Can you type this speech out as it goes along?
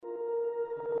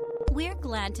We're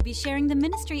glad to be sharing the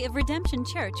ministry of Redemption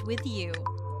Church with you.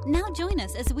 Now join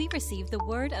us as we receive the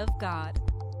Word of God.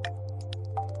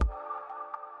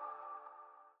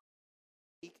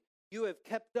 You have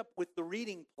kept up with the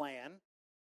reading plan.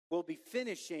 We'll be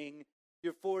finishing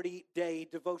your 40-day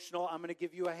devotional. I'm going to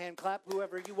give you a hand clap,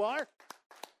 whoever you are.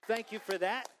 Thank you for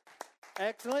that.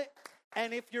 Excellent.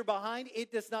 And if you're behind, it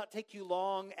does not take you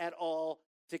long at all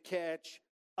to catch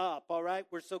up, all right?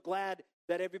 We're so glad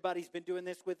that everybody's been doing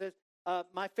this with us.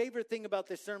 My favorite thing about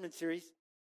this sermon series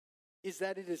is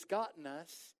that it has gotten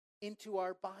us into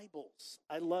our Bibles.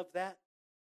 I love that.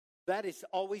 That is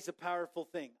always a powerful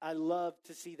thing. I love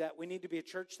to see that. We need to be a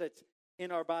church that's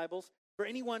in our Bibles. For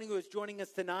anyone who is joining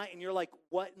us tonight and you're like,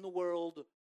 what in the world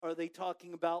are they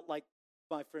talking about? Like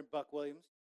my friend Buck Williams.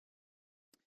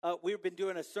 We've been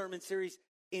doing a sermon series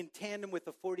in tandem with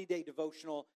a 40-day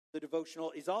devotional. The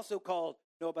devotional is also called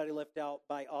Nobody Left Out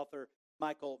by author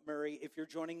Michael Murray. If you're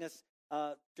joining us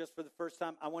just for the first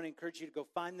time, I want to encourage you to go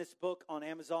find this book on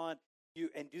Amazon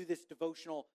and do this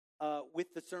devotional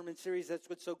with the sermon series. That's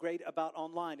what's so great about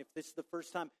online. If this is the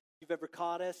first time you've ever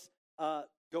caught us,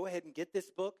 go ahead and get this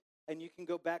book, and you can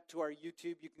go back to our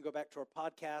YouTube, you can go back to our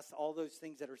podcast, all those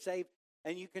things that are saved,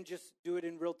 and you can just do it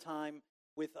in real time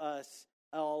with us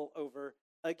all over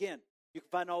again. You can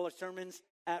find all our sermons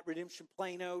at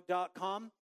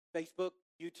redemptionplano.com, Facebook,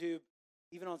 YouTube,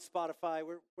 even on Spotify.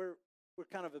 We're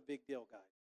kind of a big deal, guys.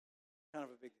 Kind of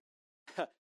a big deal.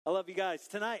 I love you guys.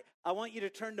 Tonight, I want you to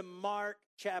turn to Mark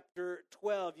chapter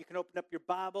 12. You can open up your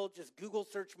Bible. Just Google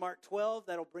search Mark 12.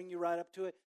 That'll bring you right up to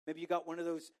it. Maybe you got one of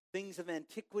those things of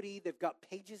antiquity. They've got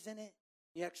pages in it.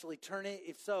 You actually turn it.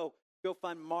 If so, go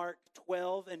find Mark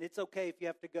 12. And it's okay if you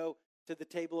have to go to the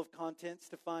table of contents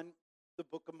to find the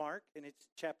book of Mark. And it's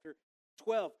chapter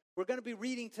 12. We're going to be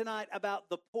reading tonight about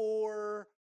the poor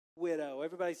widow.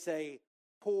 Everybody say,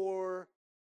 poor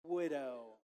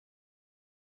widow.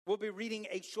 We'll be reading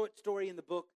a short story in the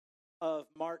book of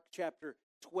Mark chapter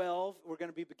 12. We're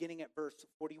going to be beginning at verse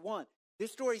 41.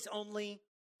 This story is only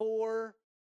 4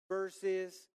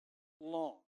 verses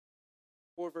long.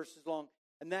 4 verses long.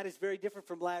 And that is very different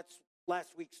from last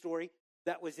week's story.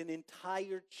 That was an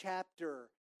entire chapter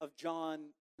of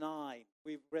John 9.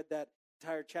 We've read that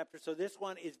entire chapter. So this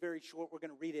one is very short. We're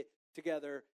going to read it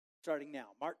together starting now.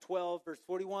 Mark 12, verse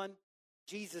 41.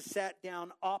 Jesus sat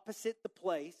down opposite the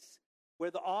place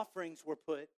where the offerings were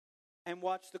put and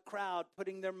watched the crowd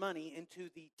putting their money into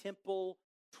the temple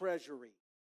treasury.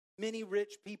 Many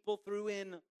rich people threw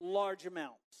in large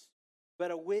amounts,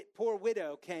 but a poor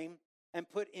widow came and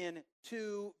put in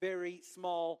 2 very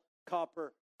small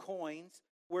copper coins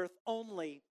worth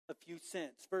only a few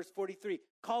cents. Verse 43,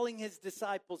 calling his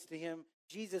disciples to him,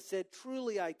 Jesus said,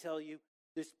 truly I tell you,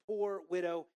 this poor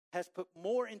widow has put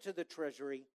more into the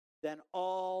treasury than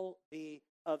all the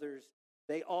others.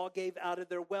 They all gave out of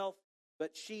their wealth,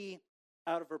 but she,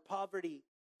 out of her poverty,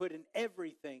 put in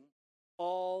everything,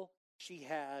 all she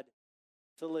had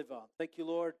to live on. Thank you,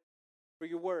 Lord, for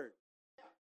your word.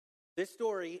 This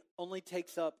story only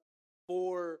takes up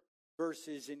 4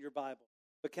 verses in your Bible.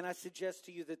 But can I suggest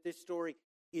to you that this story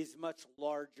is much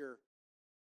larger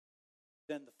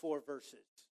than the 4 verses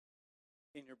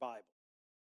in your Bible?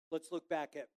 Let's look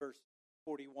back at verse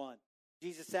 41.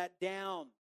 Jesus sat down.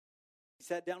 He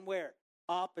sat down where?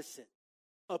 Opposite,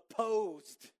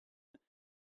 opposed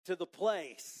to the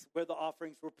place where the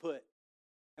offerings were put,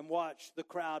 and watched the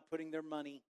crowd putting their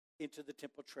money into the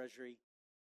temple treasury.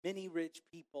 Many rich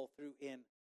people threw in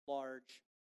large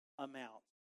amounts.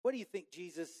 What do you think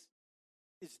Jesus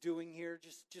is doing here?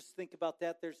 Just think about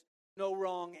that. There's no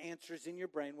wrong answers in your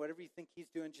brain. Whatever you think he's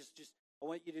doing, just I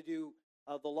want you to do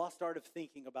the lost art of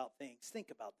thinking about things. Think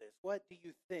about this. What do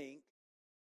you think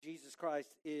Jesus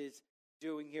Christ is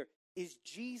doing here? Is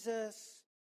Jesus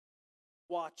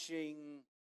watching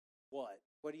what?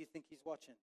 What do you think he's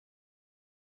watching?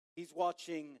 He's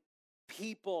watching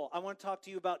people. I want to talk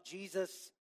to you about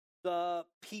Jesus, the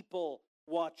people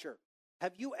watcher.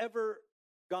 Have you ever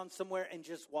gone somewhere and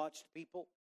just watched people?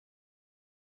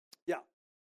 Yeah.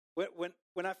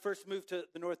 When I first moved to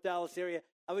the North Dallas area,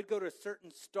 I would go to a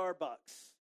certain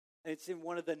Starbucks. And it's in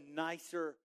one of the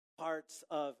nicer parts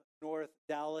of North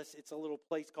Dallas. It's a little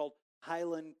place called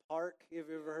Highland Park. Have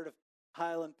you ever heard of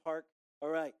Highland Park? All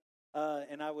right.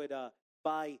 And I would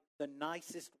buy the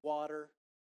nicest water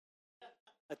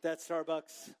at that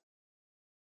Starbucks.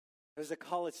 I was a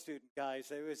college student,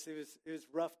 guys. It was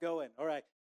rough going. All right.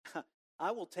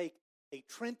 I will take a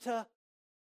Trenta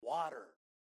water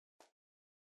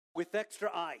with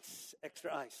extra ice.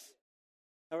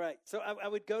 All right. So I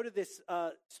would go to this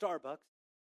Starbucks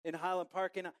in Highland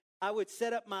Park, and I would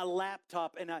set up my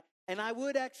laptop, and And I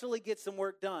would actually get some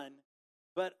work done,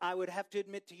 but I would have to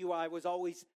admit to you, I was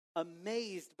always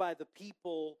amazed by the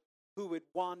people who would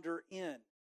wander in.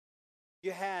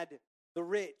 You had the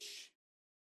rich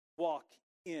walk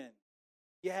in.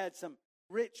 You had some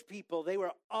rich people. They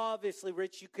were obviously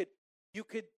rich. You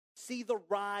could see the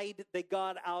ride they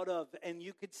got out of, and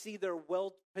you could see their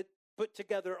well put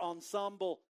together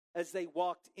ensemble as they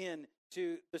walked in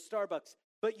to the Starbucks.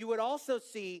 But you would also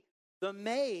see the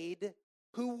maid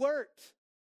who worked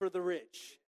for the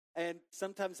rich. And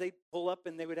sometimes they'd pull up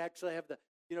and they would actually have the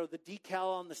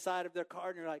decal on the side of their car,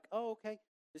 and you're like, oh, okay,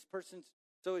 this person's,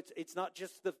 so it's not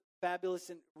just the fabulous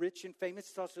and rich and famous,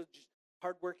 it's also just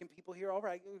hardworking people here. All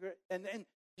right. And then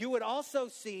you would also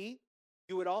see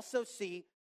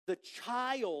the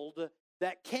child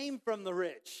that came from the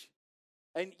rich.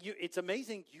 And it's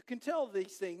amazing. You can tell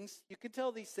these things.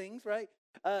 Right?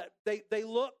 They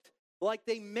looked like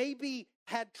they maybe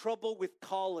had trouble with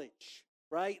college,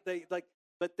 right?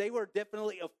 But they were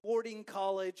definitely affording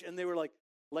college, and they were like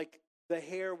the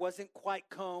hair wasn't quite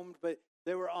combed, but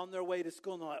they were on their way to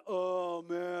school, and they're like, oh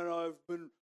man, I've been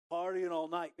partying all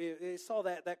night. You saw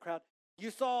that crowd.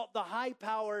 You saw the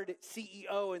high-powered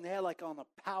CEO, and they had like on a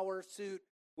power suit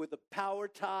with a power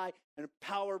tie and a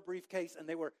power briefcase, and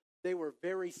they were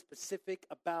very specific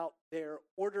about their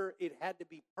order. It had to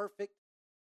be perfect.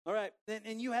 All right,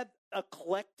 and you had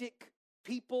eclectic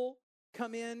people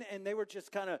come in, and they were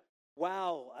just kind of,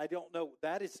 wow, I don't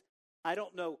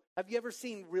know. Have you ever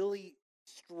seen really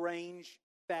strange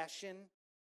fashion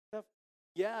stuff?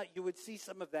 Yeah, you would see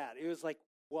some of that. It was like,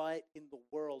 what in the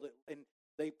world? And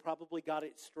they probably got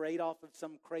it straight off of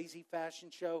some crazy fashion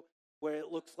show where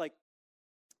it looks like,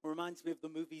 reminds me of the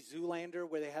movie Zoolander,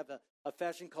 where they have a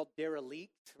fashion called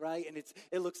Derelict, right? And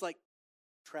it looks like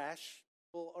trash.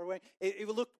 Or it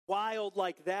looked wild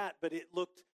like that, but it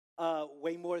looked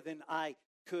way more than I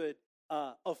could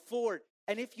afford.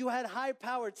 And if you had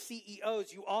high-powered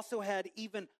CEOs, you also had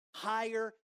even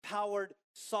higher-powered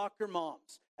soccer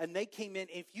moms, and they came in.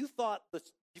 If you thought the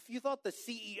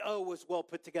CEO was well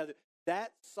put together,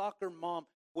 that soccer mom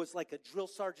was like a drill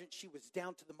sergeant. She was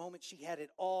down to the moment. She had it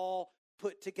all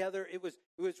put together. It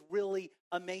was really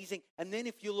amazing. And then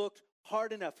if you looked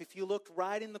hard enough, if you looked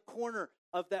right in the corner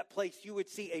of that place, you would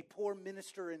see a poor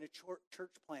minister in a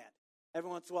church plant. Every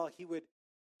once in a while, he would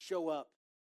show up.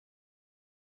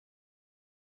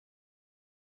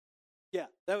 Yeah,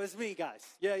 that was me, guys.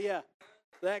 Yeah,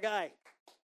 that guy.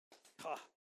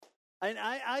 And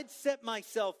I'd set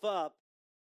myself up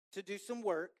to do some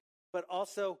work, but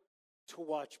also to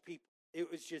watch people. It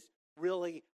was just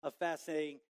really a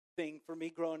fascinating thing for me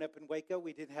growing up in Waco.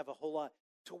 We didn't have a whole lot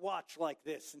to watch like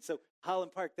this. And so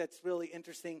Highland Park, that's really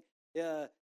interesting.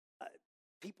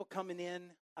 People coming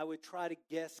in, I would try to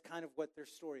guess kind of what their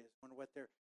story is, wonder what their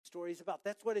story is about.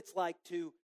 That's what it's like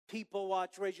to people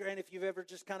watch. Raise your hand if you've ever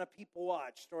just kind of people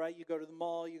watched, all right? You go to the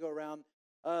mall, you go around.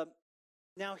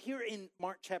 Now here in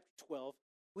Mark chapter 12,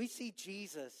 we see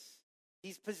Jesus.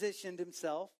 He's positioned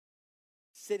himself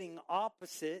sitting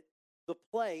opposite the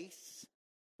place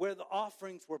where the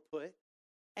offerings were put,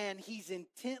 and he's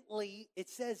intently, it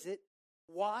says it,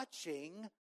 watching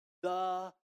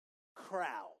the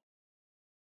crowd.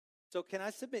 So can I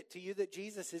submit to you that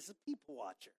Jesus is a people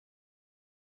watcher?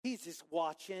 He's just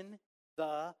watching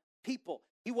the people.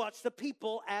 He watched the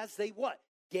people as they what?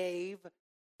 Gave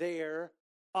their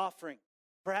offering.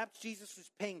 Perhaps Jesus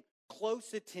was paying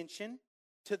close attention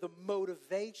to the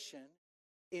motivation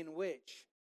in which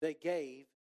they gave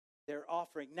their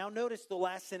offering. Now notice the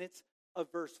last sentence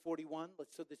of verse 41.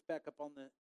 Let's throw this back up on the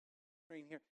screen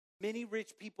here. Many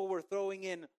rich people were throwing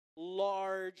in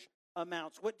large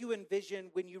amounts. What do you envision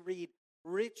when you read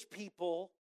rich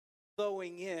people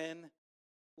throwing in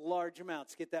large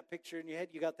amounts? Get that picture in your head?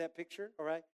 You got that picture? All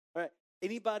right.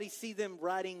 Anybody see them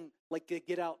writing, like they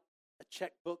get out a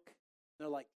checkbook? They're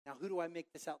like, now who do I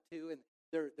make this out to? And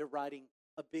they're writing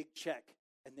a big check,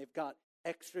 and they've got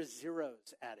extra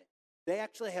zeros at it. They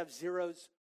actually have zeros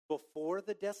before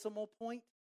the decimal point.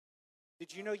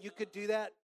 Did you know you could do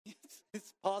that?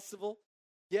 It's possible.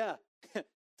 Yeah.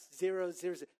 Zeros.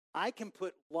 I can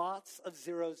put lots of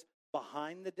zeros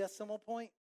behind the decimal point,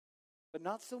 but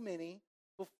not so many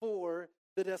before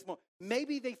the decimal.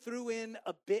 Maybe they threw in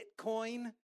a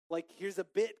Bitcoin. Like, here's a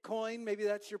Bitcoin. Maybe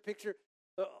that's your picture.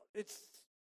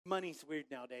 Money's weird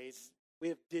nowadays. We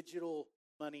have digital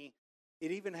money.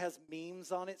 It even has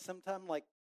memes on it sometimes, like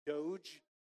Doge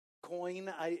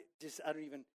coin. I don't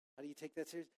even, how do you take that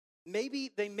serious?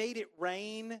 Maybe they made it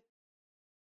rain,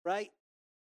 right?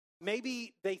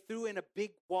 Maybe they threw in a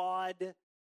big wad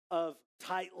of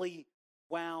tightly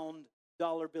wound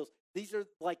dollar bills. These are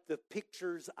like the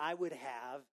pictures I would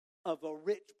have of a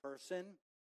rich person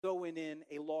throwing in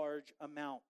a large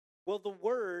amount. Well, the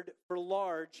word for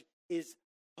large is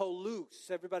polus.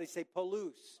 Everybody say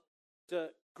polus. It's a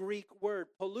Greek word,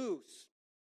 polus.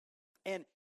 And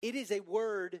it is a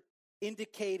word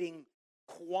indicating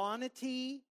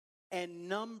quantity and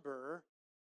number,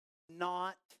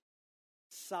 not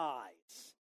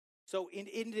size. So it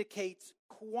indicates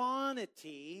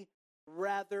quantity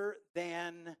rather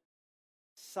than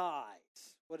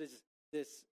size. What is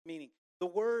this meaning? The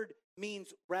word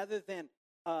means rather than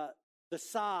the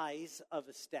size of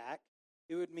a stack,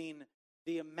 it would mean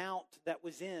the amount that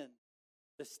was in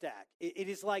the stack. It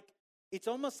is like, it's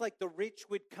almost like the rich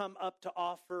would come up to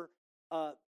offer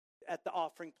at the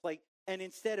offering plate, and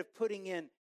instead of putting in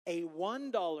a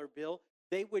 $1 bill,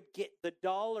 they would get the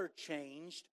dollar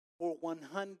changed for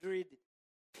 100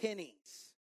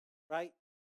 pennies, right?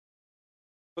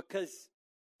 Because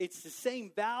it's the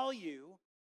same value,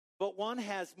 but one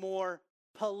has more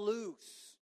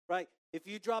polus, right? If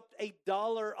you dropped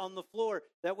 $1 on the floor,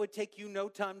 that would take you no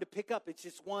time to pick up. It's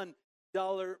just $1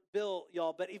 bill,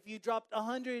 y'all. But if you dropped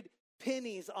 100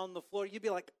 pennies on the floor, you'd be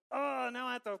like, oh, now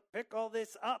I have to pick all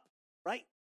this up, right?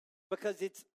 Because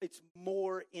it's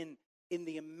more in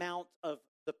the amount of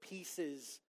the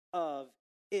pieces of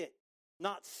it.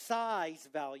 Not size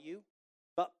value,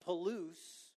 but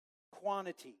polus,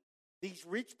 quantity. These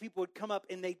rich people would come up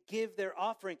and they'd give their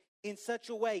offering in such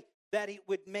a way that it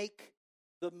would make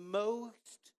the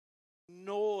most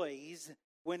noise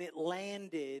when it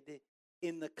landed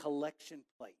in the collection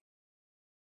plate.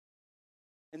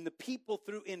 And the people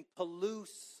threw in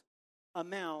polus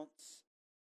amounts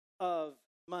of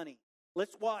money.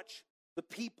 Let's watch the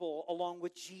people along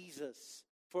with Jesus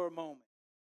for a moment.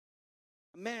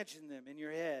 Imagine them in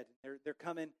your head. They're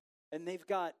coming, and they've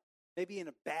got, maybe in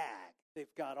a bag,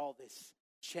 they've got all this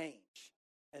change.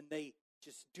 And they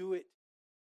just do it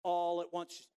all at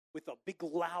once with a big,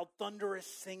 loud, thunderous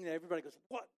thing that everybody goes,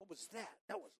 what? What was that?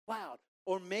 That was loud.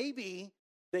 Or maybe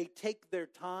they take their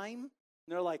time, and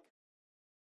they're like,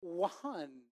 1,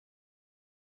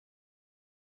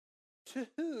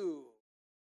 2.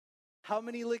 How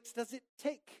many licks does it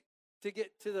take to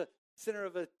get to the center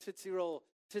of a Tootsie Roll,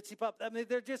 Tootsie Pop? I mean,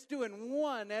 they're just doing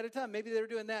one at a time. Maybe they're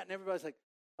doing that, and everybody's like,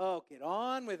 oh, get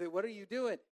on with it. What are you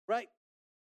doing? Right?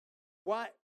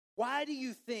 Why do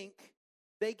you think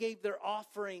they gave their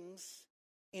offerings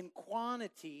in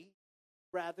quantity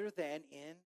rather than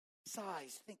in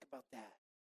size? Think about that.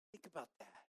 Think about that.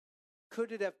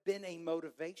 Could it have been a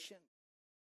motivation?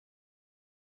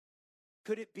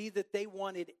 Could it be that they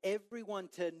wanted everyone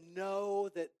to know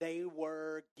that they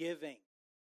were giving?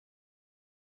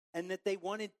 And that they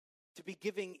wanted to be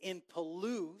giving in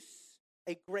polus,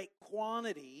 a great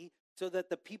quantity, so that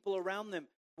the people around them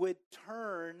would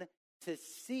turn to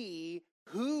see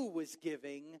who was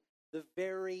giving the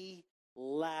very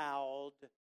loud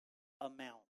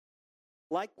amount.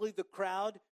 Likely the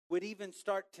crowd would even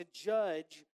start to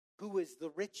judge who was the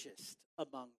richest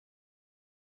among them,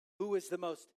 who was the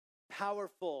most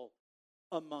powerful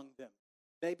among them.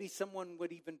 Maybe someone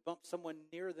would even bump someone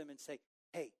near them and say,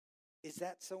 hey, is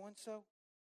that so-and-so?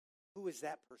 Who is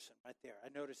that person right there? I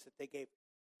noticed that they gave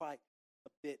quite a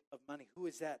bit of money. Who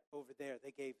is that over there?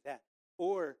 They gave that.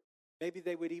 Or maybe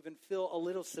they would even feel a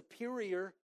little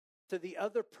superior to the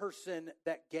other person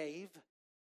that gave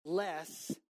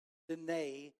less than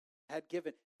they had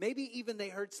given. Maybe even they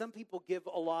heard some people give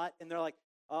a lot and they're like,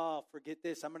 oh, forget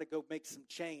this. I'm going to go make some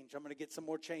change. I'm going to get some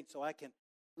more change so I can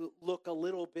look a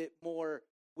little bit more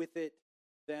with it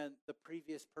than the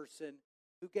previous person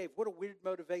who gave. What a weird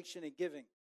motivation in giving.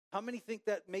 How many think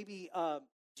that maybe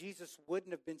Jesus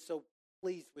wouldn't have been so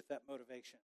pleased with that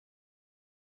motivation?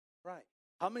 Right.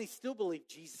 How many still believe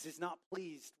Jesus is not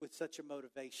pleased with such a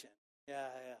motivation? Yeah.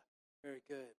 Very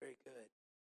good, very good.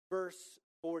 Verse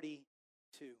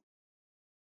 42.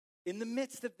 In the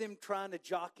midst of them trying to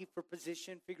jockey for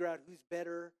position, figure out who's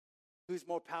better, who's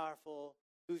more powerful,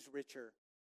 who's richer,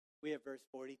 we have verse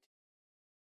 42.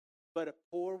 But a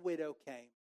poor widow came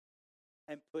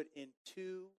and put in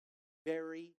 2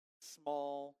 very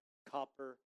small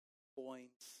copper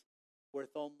coins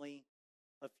worth only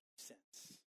a few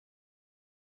cents.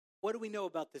 What do we know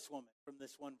about this woman from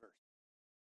this one verse?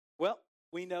 Well,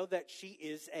 we know that she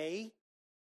is a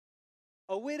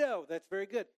widow. That's very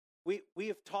good. We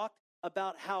have talked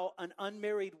about how an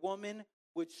unmarried woman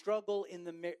would struggle in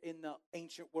the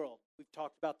ancient world. We've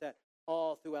talked about that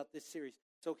all throughout this series.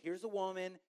 So here's a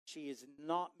woman. She is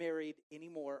not married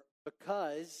anymore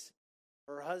because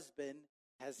her husband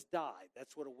has died.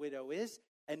 That's what a widow is.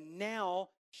 And now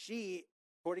she,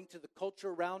 according to the culture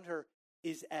around her,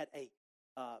 is at a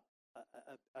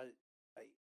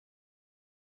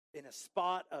in a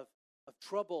spot of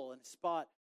trouble, in a spot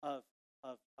of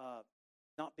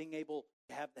not being able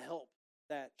to have the help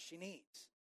that she needs.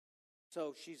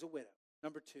 So she's a widow.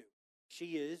 Number 2,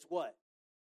 she is what?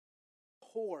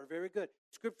 Poor. Very good.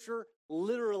 Scripture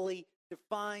literally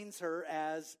defines her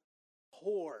as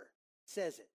poor.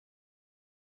 Says it.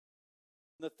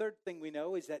 And the third thing we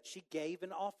know is that she gave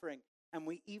an offering. And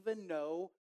we even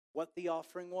know what the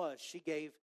offering was. She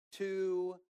gave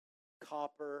 2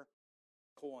 copper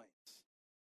coins.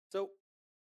 So,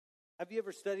 have you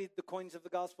ever studied the coins of the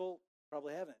gospel?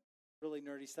 Probably haven't. Really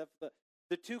nerdy stuff.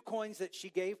 The 2 coins that she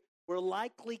gave were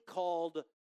likely called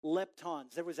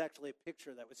leptons. There was actually a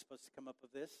picture that was supposed to come up of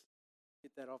this.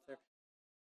 Get that off there.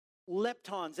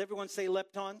 Leptons. Everyone say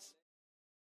leptons.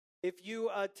 If you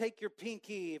take your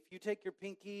pinky,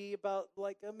 about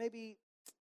like maybe,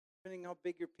 depending how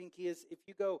big your pinky is, if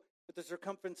you go with the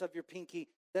circumference of your pinky,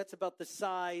 that's about the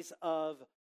size of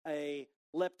a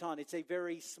lepton. It's a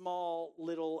very small,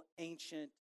 little, ancient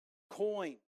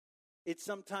coin. It's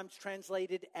sometimes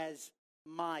translated as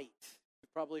mite.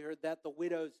 You've probably heard that, the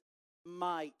widow's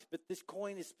mite. But this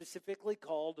coin is specifically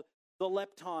called the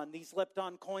lepton. These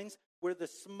lepton coins were the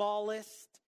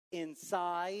smallest in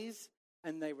size,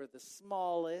 and they were the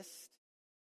smallest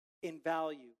in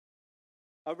value.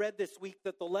 I read this week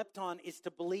that the lepton is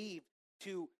believed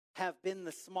to have been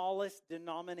the smallest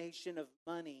denomination of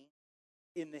money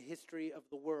in the history of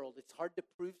the world. It's hard to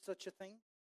prove such a thing,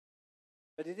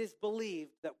 but it is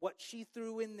believed that what she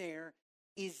threw in there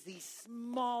is the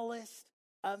smallest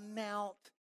amount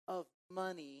of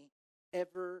money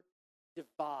ever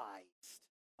devised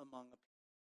among a people.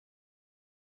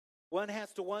 One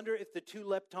has to wonder if the 2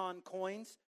 lepton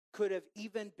coins could have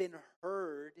even been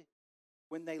heard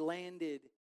when they landed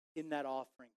in that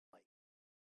offering plate.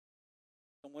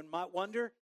 Someone might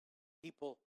wonder,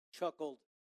 people chuckled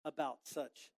about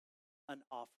such an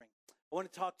offering. I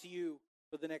want to talk to you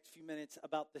for the next few minutes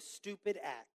about the stupid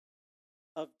act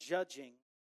of judging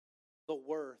the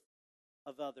worth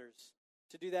of others.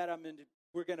 To do that,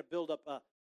 we're going to build up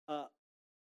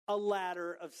a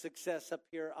ladder of success up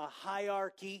here, a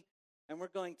hierarchy, and we're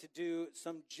going to do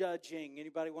some judging.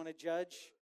 Anybody want to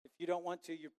judge? If you don't want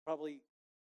to, you're probably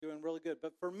doing really good.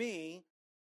 But for me,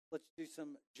 let's do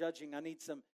some judging. I need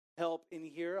some help in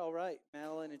here. All right,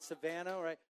 Madeline and Savannah. All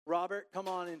right, Robert, come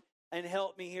on and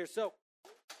help me here. So,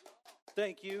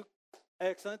 thank you.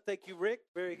 Excellent. Thank you, Rick.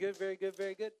 Very good, very good,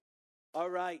 very good. All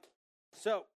right.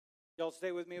 So, y'all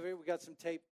stay with me over here. We got some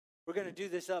tape. We're going to do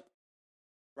this up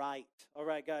right. All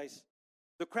right, guys.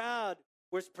 The crowd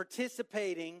was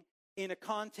participating in a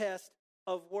contest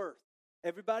of worth.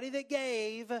 Everybody that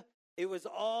gave, it was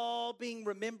all being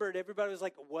remembered. Everybody was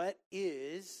like, what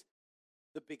is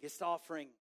the biggest offering?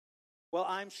 Well,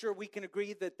 I'm sure we can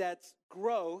agree that that's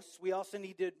gross. We also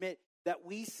need to admit that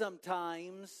we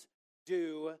sometimes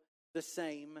do the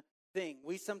same thing.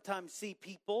 We sometimes see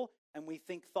people and we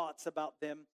think thoughts about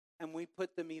them and we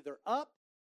put them either up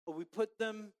or we put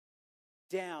them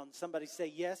down. Somebody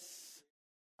say, yes,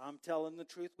 I'm telling the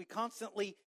truth. We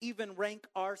constantly even rank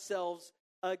ourselves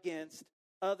against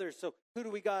others. So who do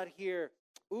we got here?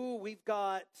 Ooh, we've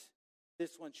got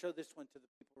this one. Show this one to the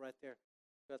people right there.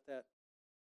 Got that?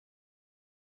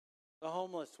 The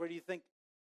homeless. Where do you think?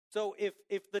 So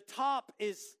if the top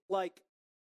is like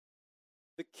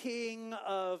the king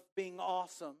of being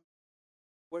awesome,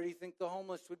 where do you think the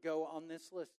homeless would go on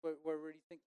this list? Where do you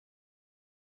think?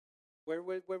 Where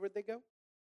would they go?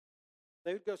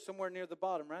 They would go somewhere near the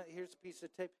bottom, right? Here's a piece of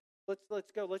tape.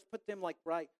 Let's go. Let's put them like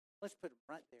right. Let's put them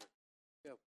right there.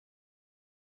 Go.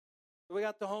 So we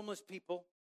got the homeless people.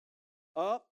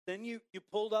 Then you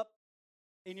pulled up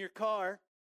in your car.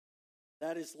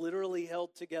 That is literally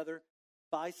held together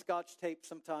by Scotch tape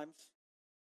sometimes.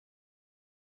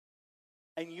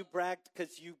 And you bragged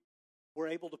because you were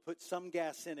able to put some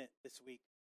gas in it this week.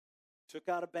 Took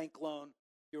out a bank loan.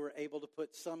 You were able to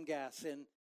put some gas in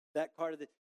that car.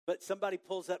 But somebody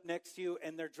pulls up next to you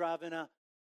and they're driving a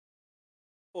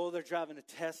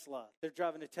Tesla. They're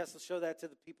driving a Tesla. Show that to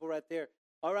the people right there.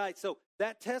 All right, so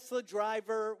that Tesla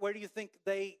driver, where do you think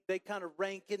they kind of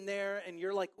rank in there? And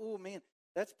you're like, oh, man,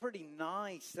 that's pretty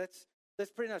nice. That's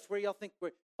pretty nice. Where y'all think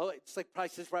we're? Oh, it's like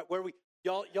Price is Right. Where we?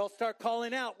 Y'all start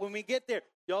calling out when we get there.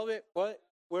 Y'all, what?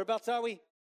 Whereabouts are we?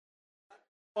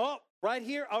 Oh, right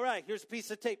here. All right, here's a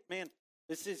piece of tape. Man,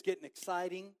 this is getting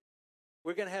exciting.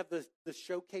 We're going to have the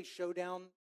showcase showdown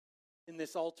in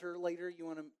this altar later. You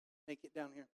want to make it down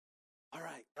here? All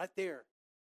right, right there.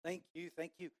 Thank you.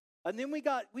 And then we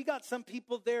got some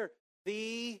people there.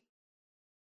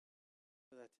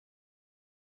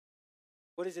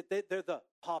 What is it? They're the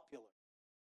popular.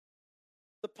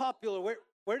 The popular.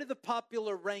 Where do the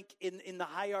popular rank in the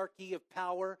hierarchy of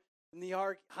power, in the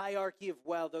hierarchy of,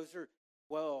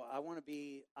 I want to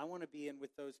be in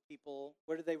with those people.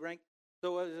 Where do they rank?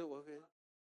 So okay.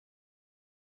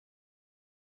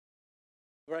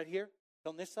 Right here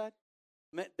on this side?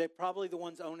 They're probably the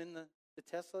ones owning the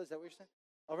Tesla. Is that what you're saying?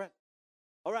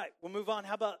 All right, we'll move on.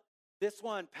 How about this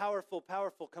one? Powerful.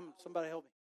 Come, somebody help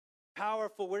me.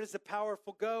 Powerful. Where does the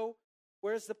powerful go?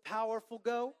 Where does the powerful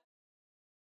go?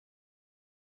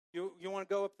 You want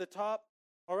to go up the top?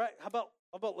 All right. How about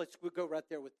we'll go right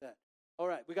there with that. All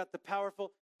right, we got the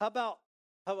powerful. How about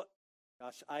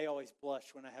gosh, I always blush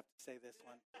when I have to say this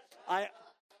one.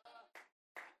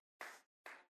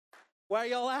 Why are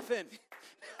y'all laughing?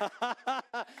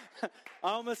 I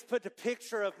almost put the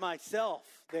picture of myself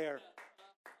there.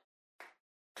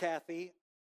 Kathy.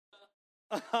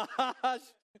 There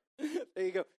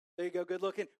you go. Good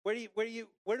looking. Where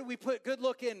do we put good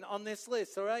looking on this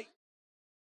list? All right.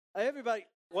 Everybody,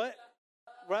 what?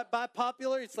 Right by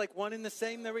popular? It's like one in the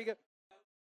same. There we go.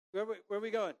 Where are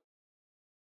we going?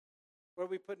 Where are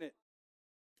we putting it?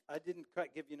 I didn't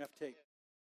quite give you enough tape.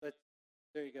 But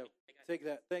there you go. Take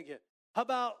that. Thank you. How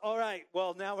about, all right,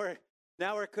 well, now we're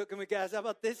cooking with gas. How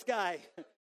about this guy?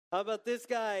 Where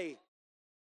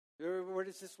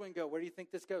does this one go? Where do you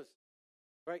think this goes?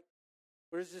 Right?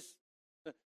 Where is this?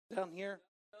 Down here?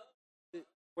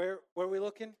 Where are we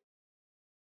looking?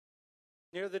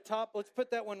 Near the top? Let's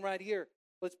put that one right here.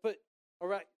 All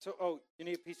right. So, you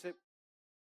need a piece of,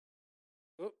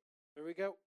 there we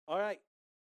go. All right.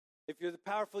 If you're the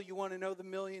powerful, you want to know the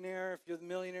millionaire. If you're the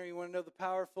millionaire, you want to know the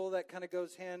powerful. That kind of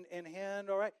goes hand in hand.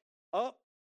 All right. Oh,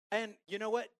 and you know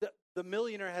what? The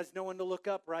millionaire has no one to look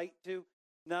up, right, to?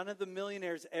 None of the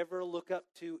millionaires ever look up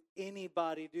to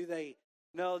anybody, do they?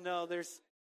 No. There's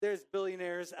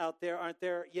billionaires out there, aren't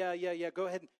there? Yeah. Go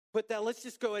ahead and put that. Let's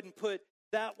just go ahead and put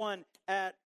that one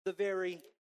at the very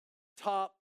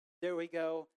top. There we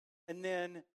go. And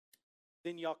then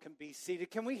y'all can be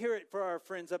seated. Can we hear it for our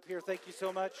friends up here? Thank you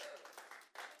so much.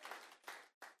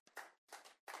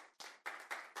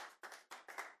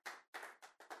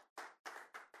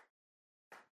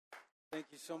 Thank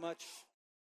you so much.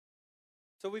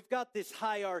 So we've got this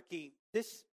hierarchy.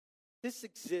 This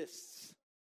exists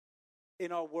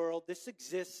in our world. This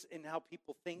exists in how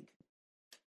people think.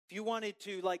 If you wanted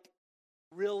to,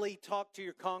 really talk to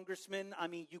your congressman,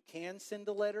 you can send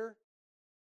a letter.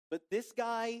 But this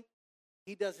guy,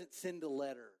 he doesn't send a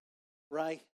letter,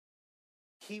 right?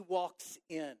 He walks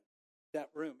in that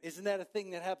room. Isn't that a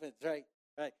thing that happens, right?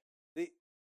 Right.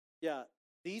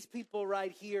 These people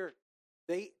right here,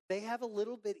 they have a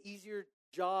little bit easier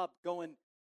job going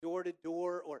door to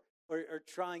door or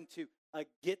trying to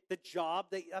get the job.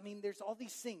 There's all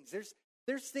these things.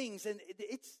 There's things, and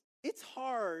it's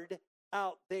hard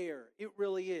out there. It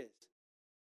really is.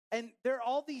 And there are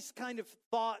all these kind of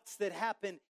thoughts that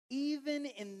happen even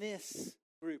in this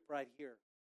group right here.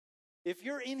 If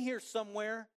you're in here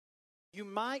somewhere, you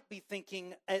might be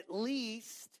thinking, at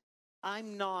least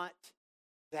I'm not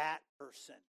that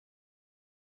person.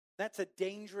 That's a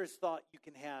dangerous thought you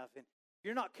can have. And if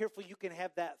you're not careful, you can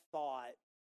have that thought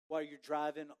while you're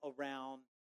driving around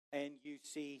and you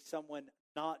see someone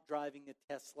not driving a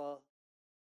Tesla,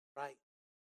 right?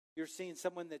 You're seeing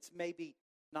someone that's maybe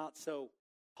not so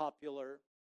popular.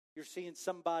 You're seeing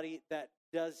somebody that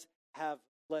does have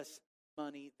less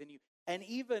money than you. And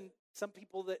even some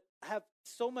people that have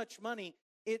so much money,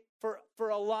 for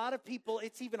a lot of people,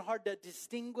 it's even hard to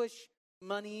distinguish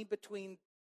money between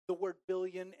the word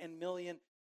billion and million.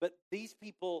 But these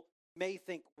people may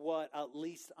think, at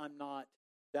least I'm not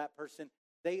that person.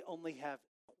 They only have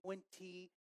 $22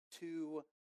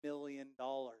 million.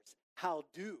 How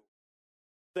do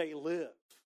they live?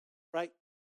 Right?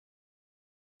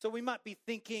 So we might be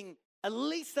thinking, at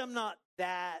least I'm not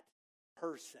that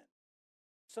person.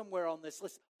 Somewhere on this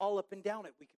list, all up and down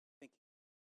it, we could be thinking.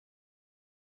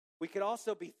 We could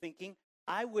also be thinking,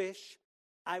 I wish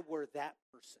I were that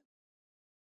person.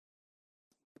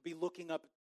 We could be looking up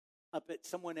at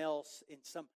someone else in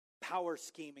some power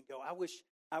scheme and go, I wish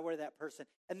I were that person.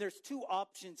 And there's two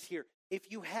options here. If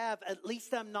you have, at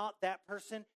least I'm not that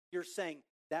person, you're saying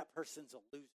that person's a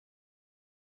loser.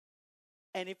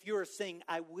 And if you're saying,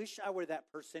 I wish I were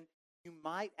that person, you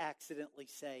might accidentally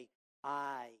say,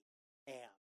 I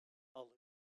am a loser.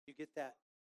 You get that?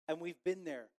 And we've been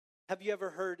there. Have you ever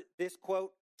heard this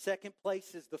quote? Second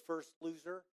place is the first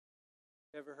loser.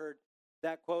 Ever heard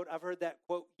that quote? I've heard that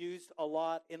quote used a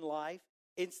lot in life.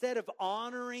 Instead of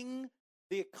honoring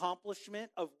the accomplishment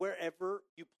of wherever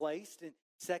you placed in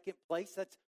second place,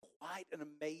 that's quite an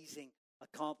amazing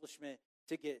accomplishment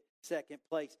to get second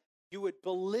place. You would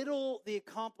belittle the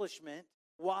accomplishment,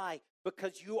 Why?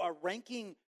 Because you are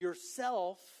ranking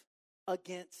yourself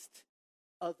against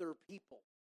other people.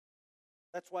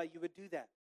 That's why you would do that.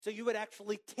 So you would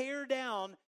actually tear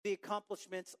down the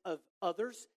accomplishments of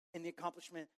others and the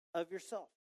accomplishment of yourself.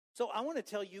 So I want to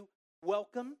tell you,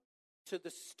 welcome to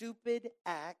the stupid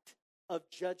act of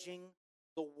judging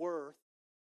the worth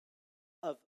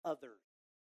of others.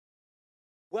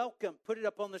 Welcome. Put it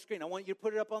up on the screen. I want you to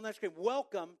put it up on that screen.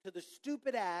 Welcome to the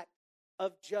stupid act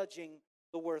of judging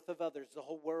the worth of others. The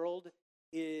whole world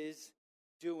is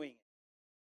doing it.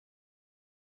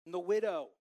 And the widow,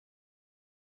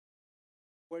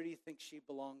 where do you think she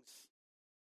belongs?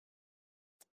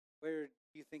 Where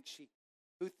do you think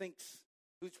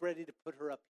who's ready to put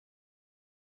her up?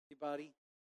 Anybody?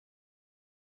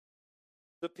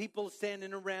 The people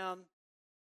standing around,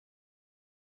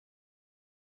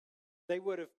 they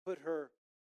would have put her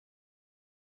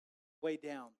way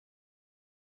down,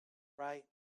 right?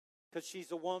 Because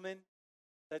she's a woman.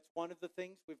 That's one of the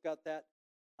things. We've got that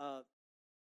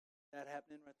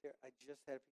happening right there. I just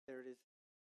had there it is.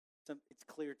 It's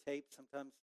clear tape.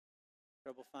 Sometimes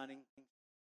trouble finding things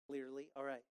clearly. All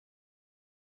right.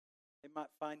 They might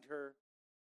find her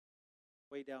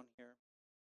way down here.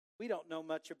 We don't know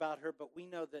much about her, but we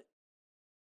know that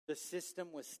the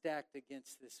system was stacked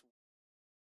against this woman.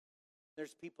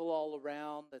 There's people all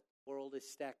around that the world is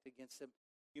stacked against them.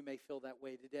 You may feel that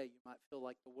way today. You might feel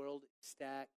like the world is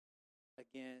stacked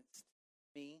against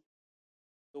me.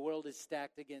 The world is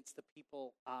stacked against the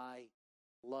people I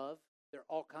love. There are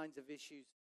all kinds of issues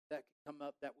that could come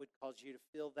up that would cause you to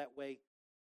feel that way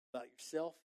about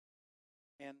yourself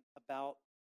and about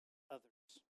others.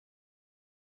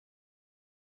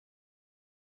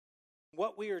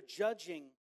 What we are judging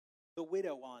the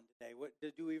widow on today.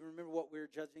 Do we remember what we were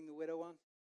judging the widow on?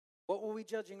 What were we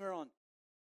judging her on?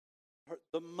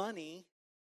 The money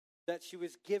that she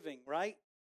was giving, right?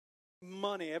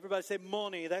 Money. Everybody say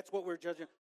money. That's what we're judging.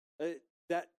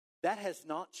 That has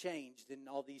not changed in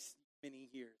all these many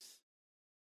years.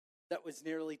 That was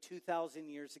nearly 2,000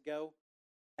 years ago,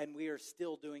 and we are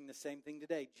still doing the same thing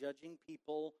today, judging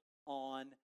people on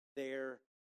their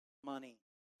money.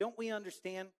 Don't we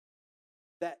understand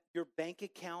that your bank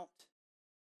account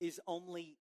is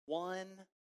only one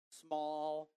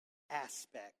small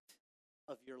aspect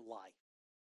of your life?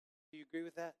 Do you agree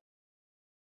with that?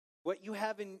 What you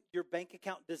have in your bank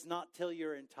account does not tell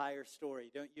your entire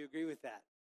story. Don't you agree with that?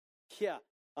 Yeah.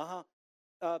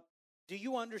 Do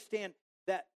you understand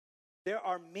that there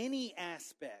are many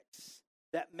aspects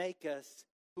that make us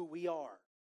who we are?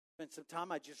 Spent some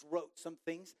time, I just wrote some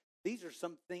things. These are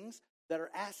some things that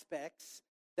are aspects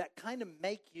that kind of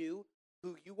make you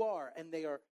who you are, and they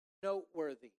are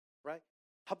noteworthy, right?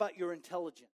 How about your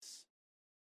intelligence?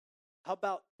 How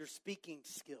about your speaking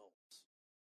skills?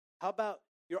 How about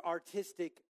your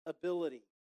artistic ability?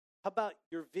 How about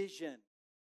your vision?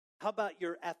 How about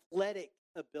your athletic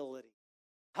ability?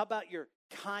 How about your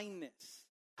kindness?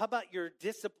 How about your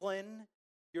discipline,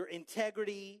 your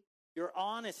integrity, your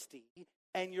honesty,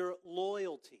 and your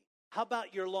loyalty? How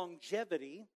about your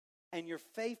longevity and your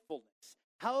faithfulness?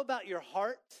 How about your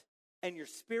heart and your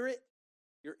spirit,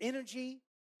 your energy,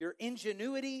 your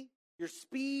ingenuity, your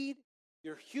speed,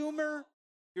 your humor,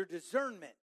 your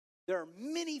discernment? There are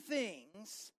many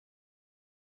things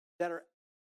that are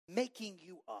making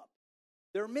you up.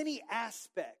 There are many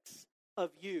aspects of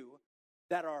you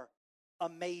that are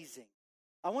amazing.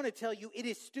 I want to tell you, it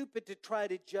is stupid to try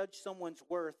to judge someone's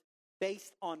worth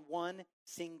based on one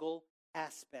single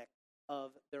aspect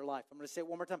of their life. I'm going to say it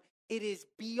one more time. It is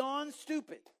beyond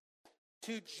stupid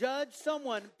to judge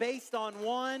someone based on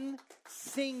one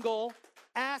single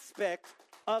aspect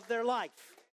of their life.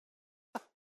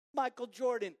 Michael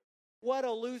Jordan, what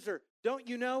a loser. Don't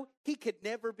you know he could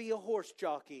never be a horse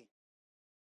jockey?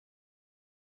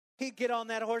 He'd get on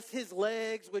that horse, his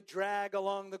legs would drag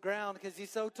along the ground because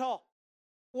he's so tall.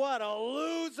 What a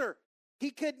loser.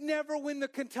 He could never win the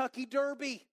Kentucky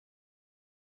Derby.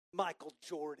 Michael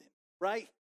Jordan, right?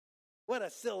 What a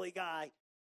silly guy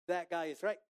that guy is,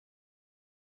 right?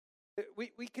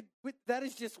 That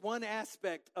is just one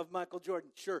aspect of Michael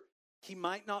Jordan. Sure, he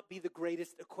might not be the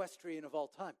greatest equestrian of all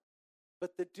time,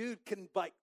 but the dude can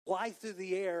fly through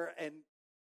the air and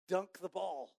dunk the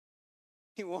ball.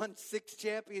 He won 6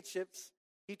 championships.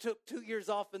 He took 2 years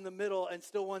off in the middle and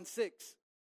still won 6.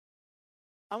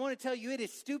 I want to tell you, it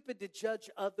is stupid to judge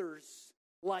others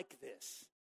like this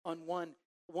on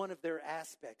one of their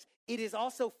aspects. It is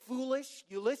also foolish,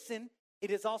 you listen,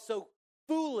 it is also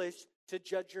foolish to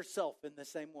judge yourself in the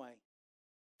same way.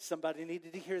 Somebody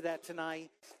needed to hear that tonight.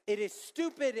 It is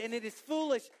stupid and it is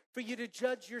foolish for you to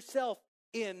judge yourself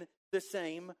in the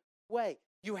same way.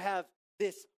 You have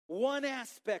this one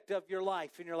aspect of your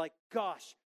life and you're like,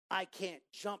 gosh, I can't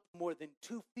jump more than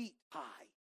 2 feet high.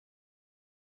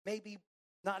 Maybe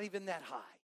not even that high.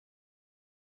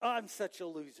 Oh, I'm such a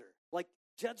loser. Like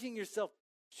judging yourself.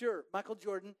 Sure, Michael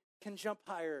Jordan can jump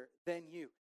higher than you,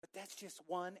 but that's just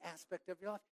one aspect of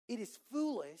your life. It is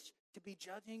foolish to be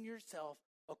judging yourself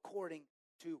according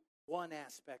to one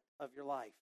aspect of your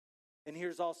life. And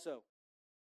here's also,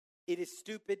 it is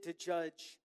stupid to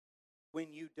judge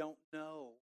when you don't know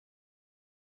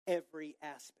every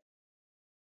aspect.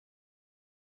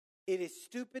 It is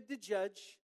stupid to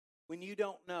judge when you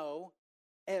don't know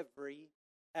every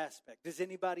aspect. Does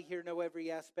anybody here know every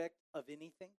aspect of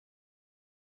anything?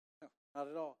 No, not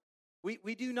at all.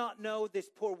 We do not know this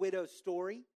poor widow's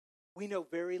story. We know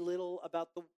very little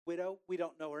about the widow. We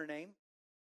don't know her name.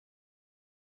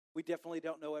 We definitely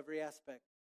don't know every aspect.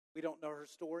 We don't know her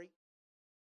story.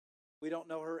 We don't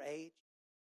know her age.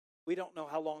 We don't know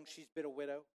how long she's been a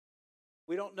widow.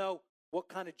 We don't know what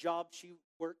kind of job she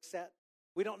works at.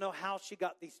 We don't know how she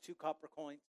got these 2 copper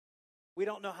coins. We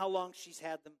don't know how long she's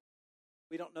had them.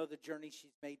 We don't know the journey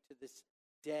she's made to this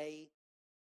day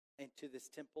and to this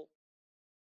temple.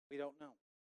 We don't know.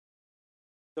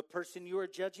 The person you are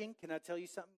judging, can I tell you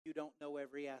something? You don't know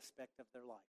every aspect of their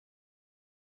life.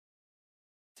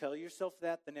 Tell yourself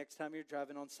that the next time you're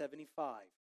driving on 75.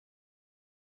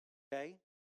 Okay?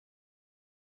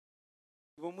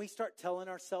 When we start telling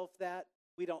ourselves that,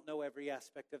 we don't know every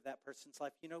aspect of that person's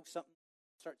life. You know, something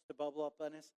starts to bubble up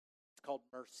on us? It's called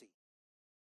mercy.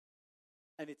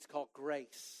 And it's called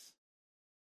grace.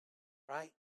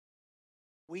 Right?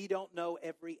 We don't know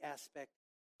every aspect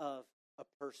of a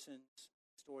person's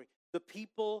story. The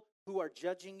people who are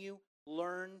judging you,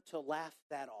 learn to laugh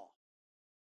that off.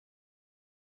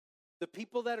 The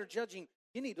people that are judging,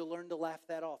 you need to learn to laugh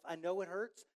that off. I know it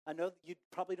hurts. I know you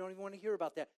probably don't even want to hear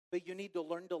about that. But you need to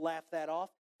learn to laugh that off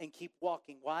and keep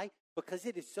walking. Why? Because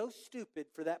it is so stupid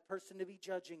for that person to be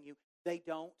judging you. They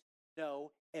don't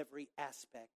know every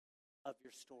aspect of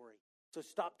your story. So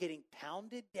stop getting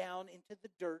pounded down into the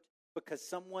dirt because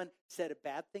someone said a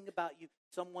bad thing about you.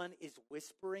 Someone is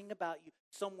whispering about you.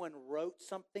 Someone wrote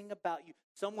something about you.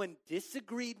 Someone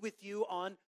disagreed with you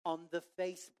on the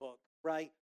Facebook,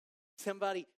 right?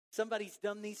 Somebody's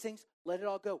done these things. Let it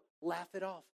all go. Laugh it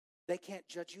off. They can't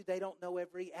judge you. They don't know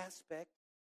every aspect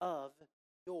of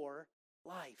your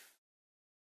life.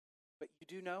 But you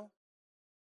do know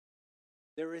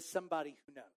there is somebody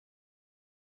who knows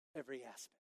every aspect.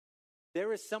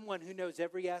 There is someone who knows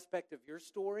every aspect of your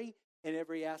story and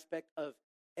every aspect of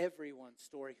everyone's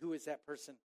story. Who is that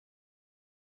person?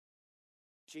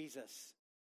 Jesus.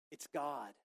 It's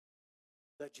God.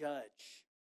 The judge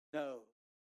knows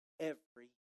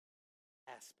every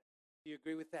aspect. Do you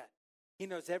agree with that? He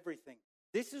knows everything.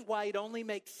 This is why it only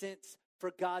makes sense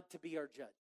for God to be our judge.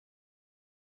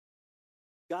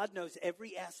 God knows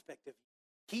every aspect of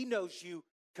you. He knows you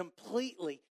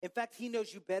completely. In fact, he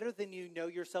knows you better than you know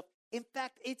yourself. In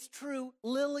fact, it's true,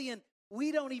 Lillian,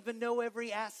 we don't even know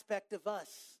every aspect of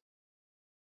us.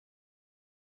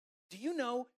 Do you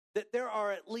know that there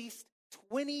are at least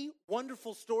 20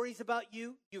 wonderful stories about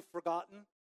you you've forgotten?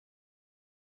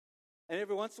 And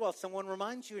every once in a while, someone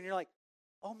reminds you, and you're like,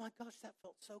 oh my gosh, that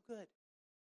felt so good.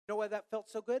 You know why that felt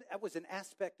so good? That was an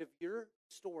aspect of your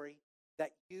story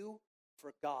that you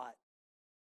forgot.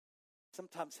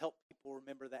 Sometimes help people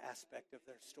remember the aspect of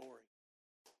their story.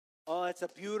 Oh, it's a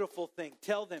beautiful thing.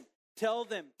 Tell them.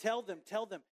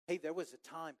 Hey, there was a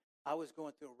time I was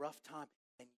going through a rough time,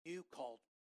 and you called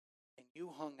me, and you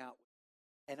hung out with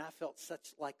me, and I felt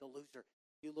such like a loser.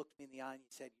 You looked me in the eye and you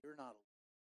said, you're not a loser.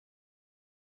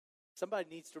 Somebody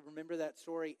needs to remember that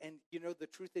story. And you know, the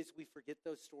truth is we forget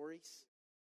those stories.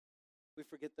 We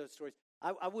forget those stories.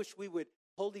 I wish we would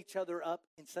hold each other up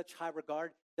in such high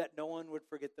regard that no one would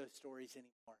forget those stories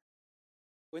anymore.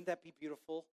 Wouldn't that be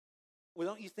beautiful? Well,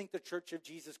 don't you think the Church of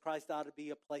Jesus Christ ought to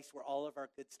be a place where all of our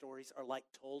good stories are like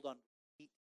told on repeat?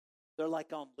 They're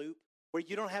like on loop, where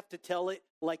you don't have to tell it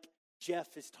like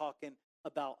Jeff is talking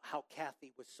about how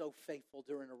Kathy was so faithful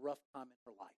during a rough time in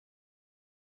her life.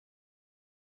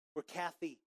 Where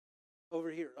Kathy,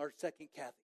 over here, our second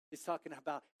Kathy, is talking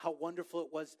about how wonderful it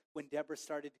was when Deborah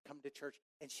started to come to church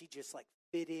and she just like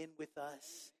fit in with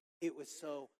us. It was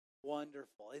so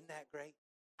wonderful. Isn't that great?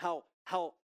 How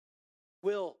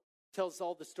Will tells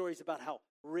all the stories about how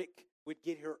Rick would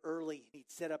get here early and he'd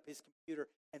set up his computer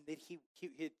and then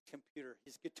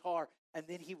his guitar, and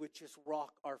then he would just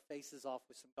rock our faces off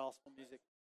with some gospel music.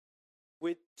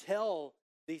 We'd tell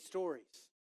these stories.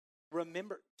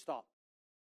 Remember, stop.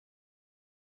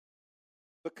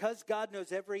 Because God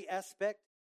knows every aspect,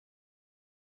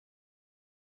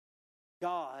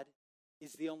 God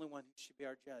is the only one who should be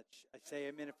our judge. I say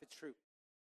amen if it's true.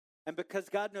 And because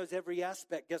God knows every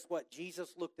aspect, guess what?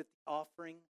 Jesus looked at the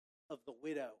offering of the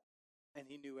widow, and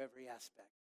he knew every aspect.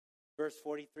 Verse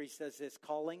 43 says this,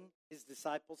 calling his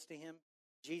disciples to him,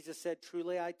 Jesus said,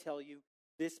 truly I tell you,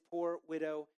 this poor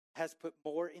widow has put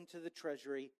more into the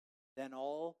treasury than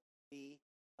all the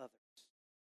others.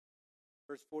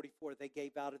 Verse 44, they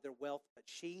gave out of their wealth, but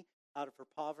she, out of her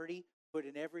poverty, put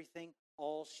in everything,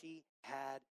 all she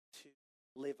had to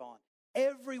live on.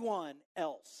 Everyone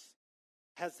else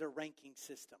has their ranking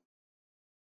system.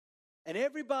 And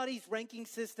everybody's ranking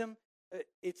system,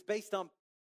 it's based on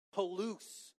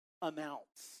Palouse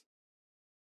amounts.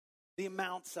 The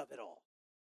amounts of it all,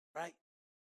 right?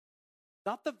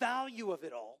 Not the value of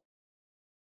it all,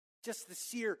 just the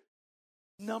sheer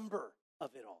number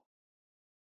of it all.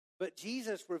 But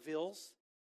Jesus reveals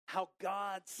how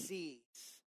God sees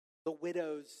the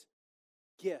widow's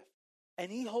gift.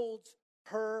 And he holds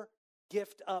her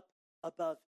gift up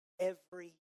above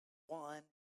everyone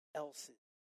else's.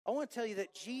 I want to tell you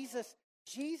that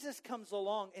Jesus comes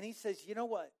along and he says, you know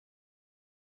what?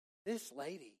 This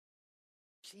lady,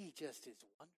 she just is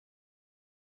wonderful.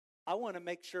 I want to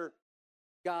make sure,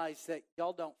 guys, that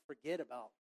y'all don't forget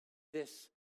about this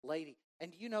lady.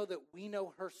 And you know that we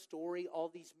know her story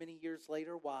all these many years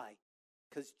later? Why?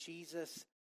 Because Jesus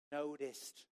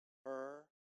noticed her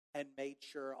and made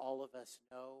sure all of us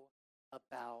know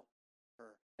about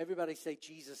her. Everybody say,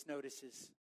 Jesus notices.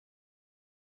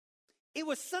 It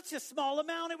was such a small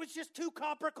amount. It was just 2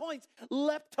 copper coins.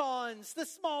 Leptons, the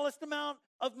smallest amount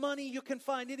of money you can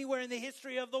find anywhere in the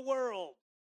history of the world.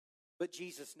 But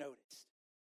Jesus noticed.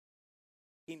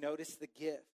 He noticed the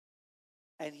gift.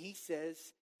 And he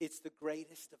says it's the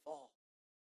greatest of all.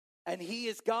 And he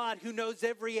is God who knows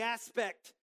every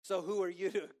aspect. So who are you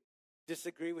to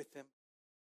disagree with him?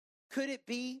 Could it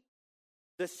be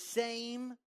the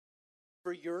same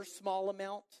for your small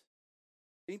amount?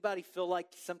 Anybody feel like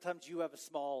sometimes you have a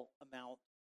small amount?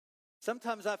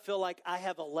 Sometimes I feel like I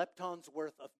have a lepton's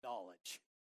worth of knowledge.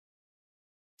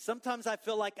 Sometimes I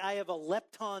feel like I have a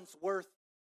lepton's worth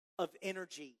of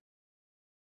energy.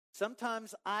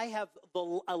 Sometimes I have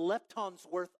a lepton's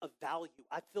worth of value.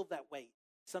 I feel that way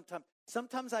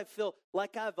sometimes I feel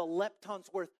like I have a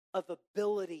lepton's worth of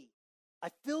ability. I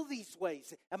feel these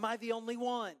ways. Am I the only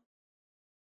one?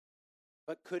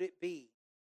 But could it be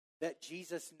that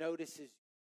Jesus notices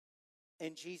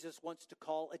and Jesus wants to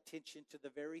call attention to the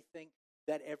very thing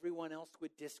that everyone else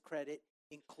would discredit,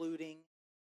 including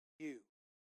you?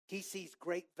 He sees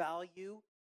great value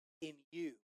in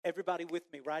you. Everybody with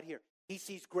me right here. He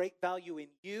sees great value in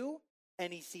you,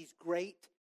 and he sees great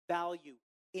value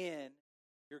in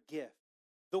your gift.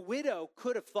 The widow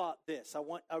could have thought this.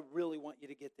 I really want you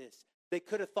to get this. They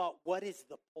could have thought, what is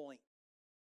the point?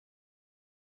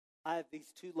 I have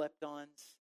these 2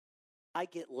 leptons. I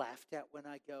get laughed at when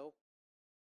I go.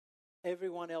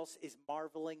 Everyone else is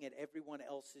marveling at everyone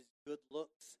else's good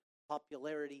looks,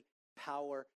 popularity,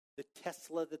 power, the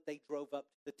Tesla that they drove up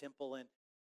to the temple in.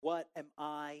 What am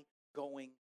I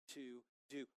going to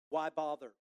do? Why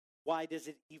bother? Why does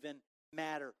it even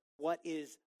matter? What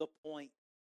is the point?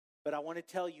 But I want to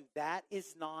tell you, that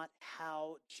is not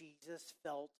how Jesus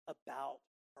felt about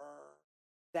her.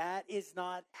 That is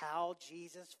not how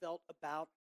Jesus felt about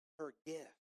her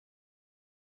gift.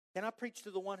 Can I preach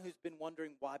to the one who's been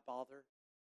wondering why bother?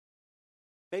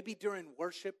 Maybe during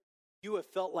worship, you have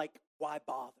felt like, why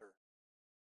bother?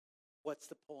 What's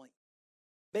the point?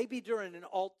 Maybe during an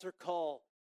altar call,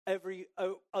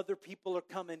 other people are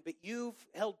coming, but you've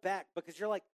held back because you're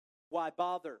like, why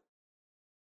bother?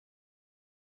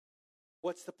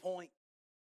 What's the point?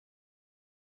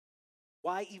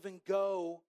 Why even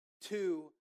go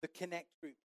to the Connect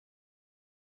group?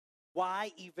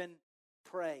 Why even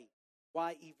pray?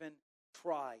 Why even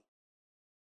try?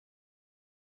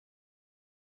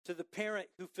 To the parent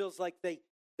who feels like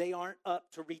they aren't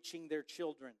up to reaching their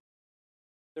children.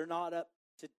 They're not up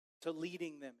to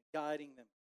leading them, guiding them.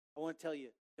 I want to tell you,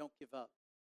 don't give up.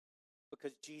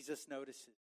 Because Jesus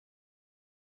notices.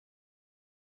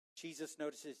 Jesus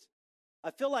notices.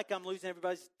 I feel like I'm losing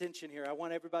everybody's attention here. I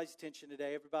want everybody's attention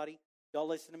today. Everybody, y'all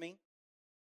listen to me?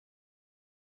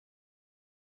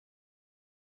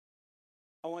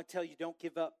 I want to tell you, don't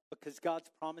give up, because God's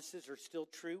promises are still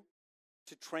true.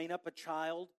 To train up a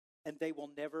child, and they will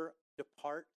never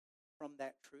depart from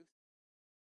that truth.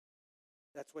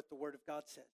 That's what the Word of God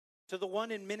says. To the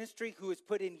one in ministry who has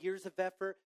put in years of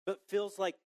effort, but feels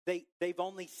like they've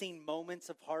only seen moments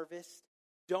of harvest,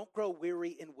 don't grow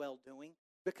weary in well-doing.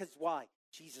 Because why?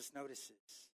 Jesus notices.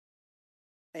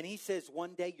 And he says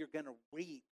one day you're going to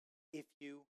reap if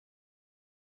you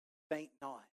faint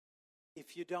not.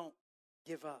 if you don't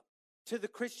give up. To the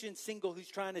Christian single who's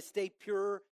trying to stay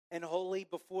pure and holy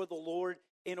before the Lord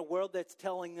in a world that's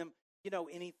telling them,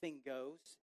 anything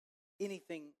goes.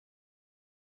 Anything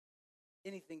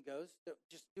goes.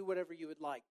 Just do whatever you would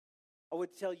like. I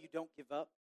would tell you, don't give up.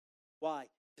 Why?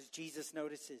 Because Jesus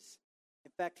notices.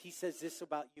 In fact, he says this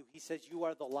about you. He says, you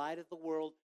are the light of the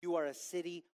world. You are a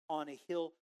city on a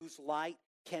hill whose light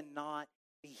cannot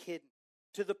be hidden.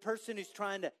 To the person who's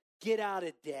trying to get out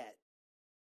of debt,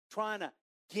 trying to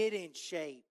get in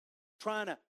shape, trying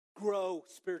to grow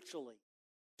spiritually,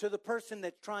 to the person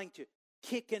that's trying to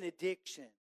kick an addiction,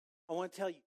 I want to tell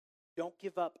you, don't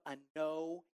give up. I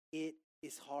know it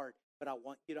is hard, but I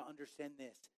want you to understand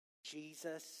this.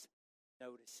 Jesus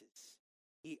notices.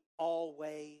 He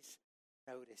always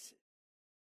notices.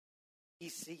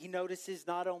 He notices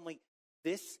not only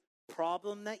this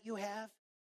problem that you have,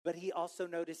 but he also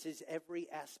notices every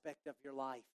aspect of your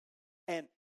life. And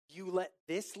you let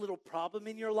this little problem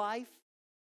in your life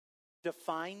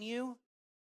define you,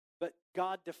 but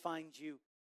God defines you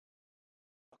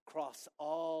across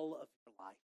all of your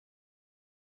life.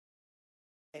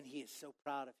 And he is so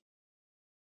proud of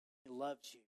you. He loves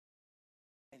you.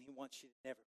 And he wants you to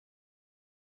never.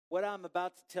 What I'm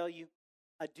about to tell you,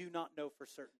 I do not know for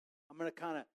certain. I'm going to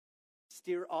kind of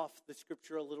steer off the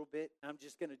scripture a little bit. I'm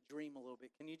just going to dream a little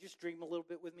bit. Can you just dream a little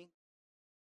bit with me?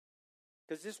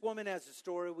 Because this woman has a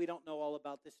story. We don't know all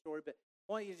about this story, but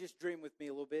I want you to just dream with me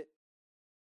a little bit.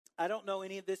 I don't know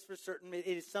any of this for certain. It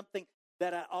is something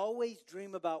that I always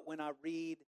dream about when I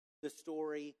read the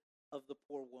story of the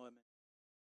poor woman,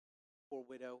 poor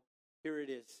widow. Here it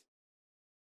is.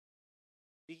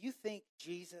 Do you think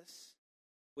Jesus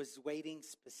was waiting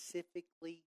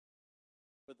specifically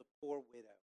for the poor widow?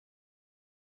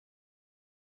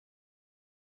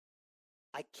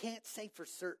 I can't say for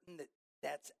certain that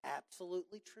that's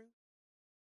absolutely true,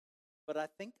 but I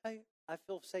think I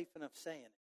feel safe enough saying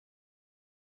it.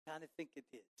 I kind of think it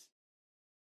is.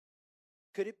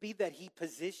 Could it be that he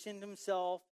positioned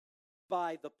himself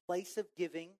by the place of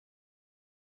giving?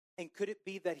 And could it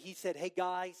be that he said, hey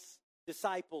guys,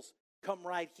 disciples, come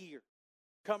right here.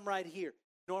 Come right here.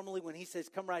 Normally when he says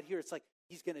come right here, it's like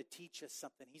he's going to teach us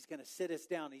something. He's going to sit us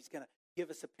down. He's going to give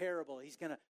us a parable. He's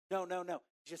going to, no.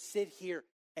 Just sit here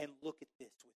and look at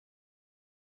this with me.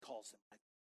 Calls him.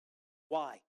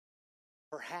 Why?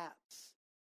 Perhaps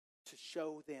to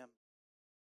show them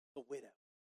the widow.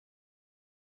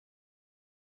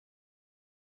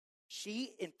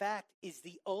 She, in fact, is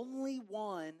the only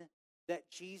one that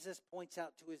Jesus points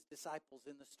out to his disciples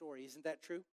in the story. Isn't that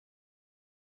true?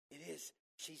 It is.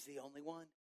 She's the only one.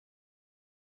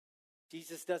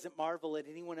 Jesus doesn't marvel at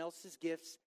anyone else's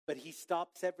gifts, but he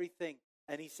stops everything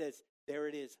and he says, there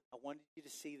it is. I wanted you to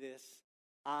see this.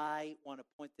 I want to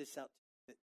point this out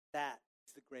to you. That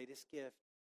is the greatest gift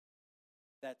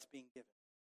that's being given.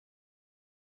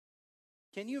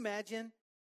 Can you imagine?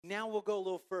 Now we'll go a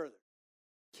little further.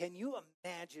 Can you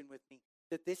imagine with me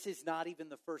that this is not even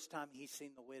the first time he's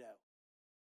seen the widow?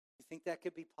 You think that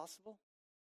could be possible?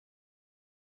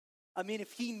 I mean,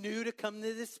 if he knew to come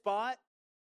to this spot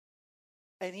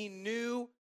and he knew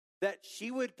that she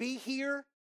would be here,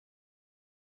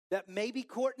 that maybe,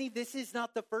 Courtney, this is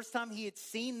not the first time he had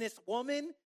seen this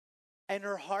woman and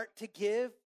her heart to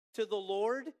give to the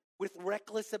Lord with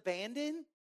reckless abandon.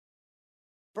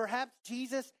 Perhaps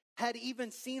Jesus had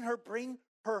even seen her bring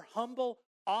her humble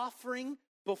offering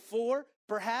before.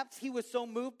 Perhaps he was so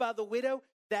moved by the widow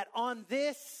that on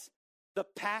this, the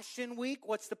Passion Week,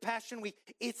 what's the Passion Week?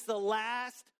 It's the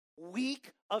last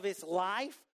week of his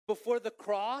life before the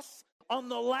cross. On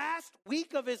the last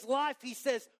week of his life, he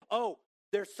says, oh,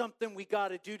 there's something we got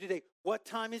to do today. What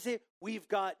time is it? We've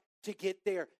got to get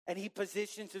there. And he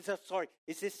positions himself. Sorry,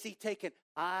 is this seat taken?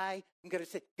 I am going to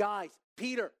say, guys,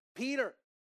 Peter,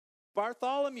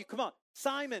 Bartholomew, come on.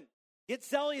 Simon, get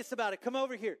zealous about it. Come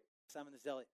over here. Simon the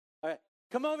Zealot. All right,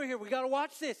 come over here. We got to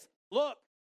watch this. Look.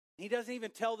 He doesn't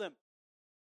even tell them.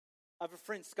 I have a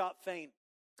friend, Scott Fain.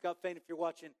 Scott Fain, if you're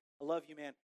watching, I love you,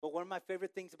 man. But one of my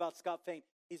favorite things about Scott Fain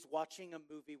is watching a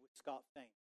movie with Scott Fain.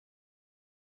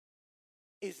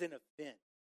 Is an event.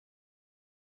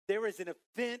 There is an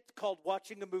event called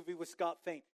watching a movie with Scott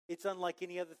Fain. It's unlike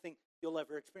any other thing you'll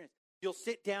ever experience. You'll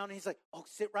sit down and he's like, oh,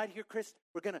 sit right here, Chris.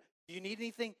 Do you need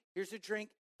anything? Here's a drink.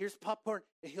 Here's popcorn.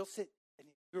 And he'll sit. And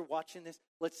you're watching this.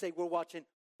 Let's say we're watching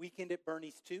Weekend at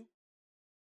Bernie's 2.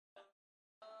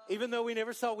 Even though we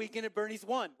never saw Weekend at Bernie's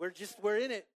 1. We're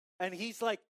in it. And he's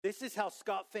like, this is how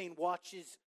Scott Fain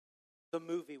watches the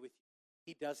movie with you.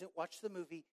 He doesn't watch the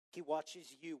movie. He watches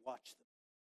you watch them.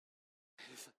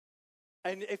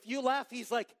 And if you laugh,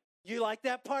 he's like, you like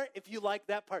that part? If you like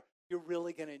that part, you're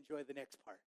really going to enjoy the next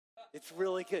part. It's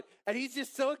really good. And he's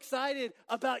just so excited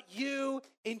about you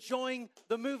enjoying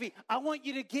the movie. I want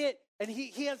you to get, and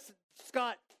he has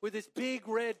Scott with his big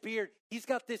red beard. He's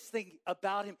got this thing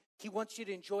about him. He wants you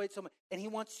to enjoy it so much. And he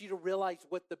wants you to realize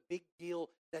what the big deal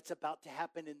that's about to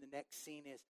happen in the next scene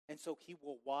is. And so he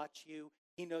will watch you.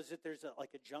 He knows that there's a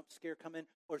jump scare coming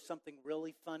or something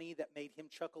really funny that made him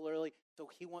chuckle early. So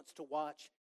he wants to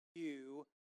watch you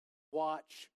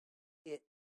watch it.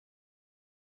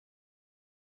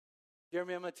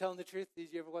 Jeremy, am I telling the truth?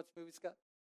 Did you ever watch the movie, Scott?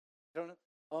 I don't know.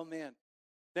 Oh, man.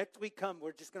 Next week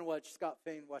we're just going to watch Scott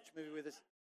Fain watch a movie with us.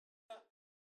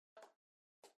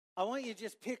 I want you to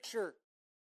just picture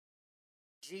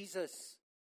Jesus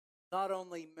not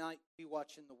only might be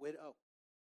watching the widow,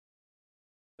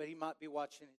 but he might be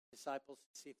watching his disciples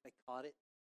to see if they caught it.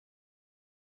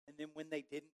 And then when they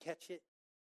didn't catch it,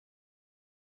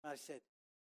 I said,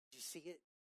 did you see it?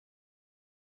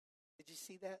 Did you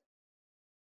see that?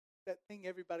 That thing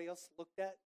everybody else looked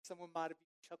at, someone might have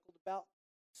chuckled about.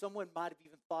 Someone might have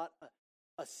even thought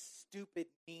a stupid,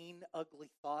 mean,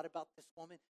 ugly thought about this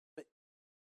woman. But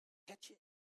catch it.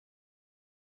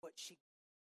 What she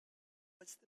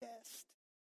was the best.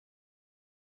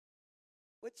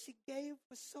 What she gave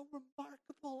was so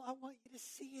remarkable. I want you to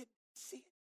see it. See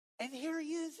it. And here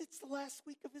he is. It's the last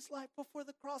week of his life before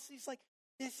the cross. He's like,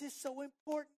 this is so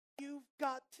important. You've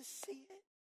got to see it.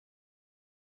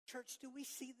 Church, do we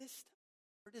see this stuff?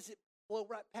 Or does it blow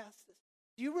right past us?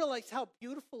 Do you realize how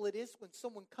beautiful it is when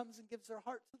someone comes and gives their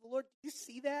heart to the Lord? Do you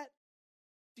see that?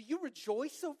 Do you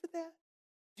rejoice over that?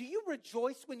 Do you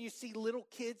rejoice when you see little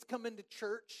kids come into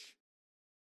church?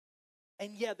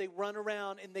 And yeah, they run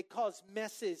around and they cause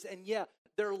messes. And yeah,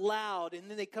 they're loud. And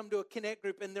then they come to a connect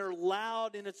group and they're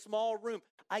loud in a small room.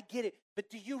 I get it. But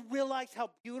do you realize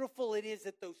how beautiful it is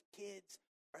that those kids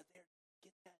are there?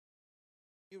 Get that?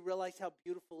 You realize how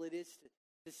beautiful it is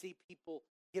to see people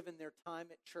giving their time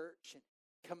at church and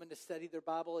coming to study their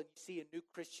Bible, and you see a new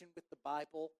Christian with the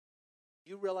Bible.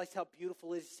 You realize how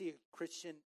beautiful it is to see a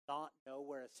Christian not know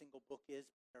where a single book is,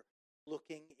 but they're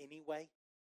looking anyway,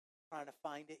 trying to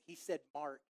find it. He said,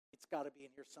 Mark, it's got to be in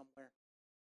here somewhere.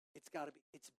 It's got to be.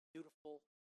 It's beautiful.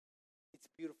 It's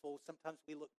beautiful. Sometimes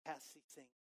we look past these things.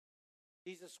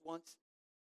 Jesus wants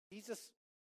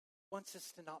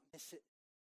us to not miss it.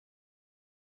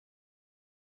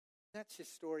 That's his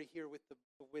story here with the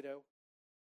widow.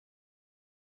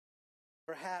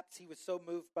 Perhaps he was so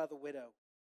moved by the widow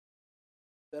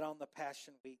that on the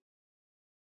Passion Week,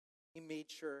 he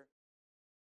made sure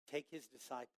to take his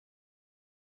disciples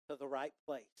to the right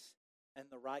place and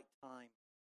the right time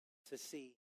to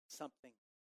see something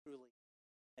truly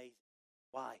amazing.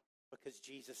 Why? Because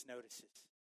Jesus notices.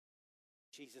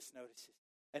 Jesus notices.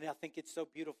 And I think it's so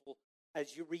beautiful.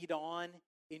 As you read on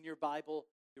in your Bible,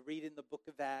 you read in the book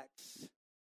of Acts,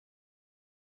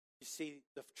 you see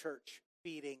the church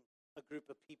feeding a group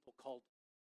of people called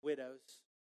widows.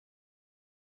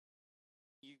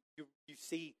 You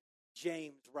see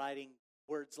James writing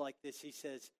words like this. He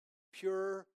says,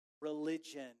 pure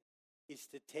religion is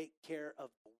to take care of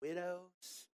the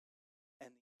widows and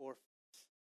the orphans.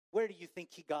 Where do you think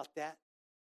he got that?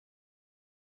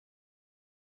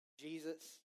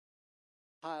 Jesus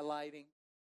highlighting,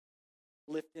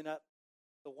 lifting up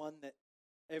the one that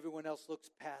everyone else looks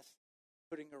past,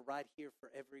 putting her right here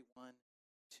for everyone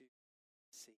to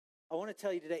see. I want to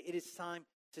tell you today, it is time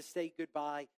to say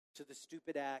goodbye to the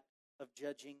stupid act of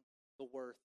judging the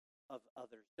worth of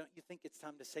others. Don't you think it's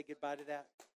time to say goodbye to that?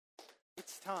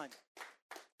 It's time.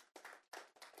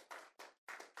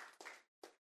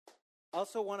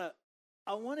 Also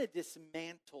I want to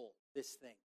dismantle this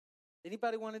thing.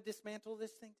 Anybody want to dismantle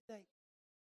this thing today?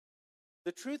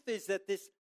 The truth is that this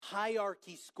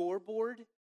hierarchy scoreboard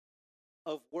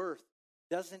of worth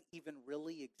doesn't even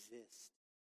really exist.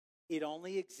 It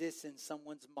only exists in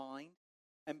someone's mind,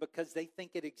 and because they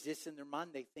think it exists in their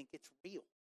mind, they think it's real.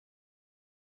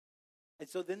 And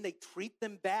so then they treat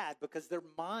them bad because their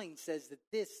mind says that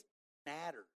this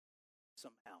matters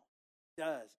somehow. It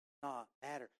does not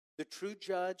matter. The true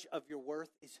judge of your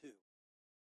worth is who?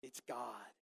 It's God.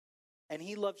 And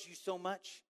he loves you so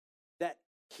much that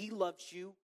he loves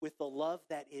you with a love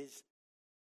that is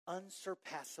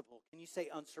unsurpassable. Can you say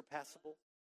unsurpassable?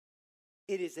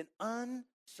 It is an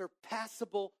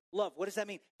unsurpassable love. What does that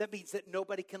mean? That means that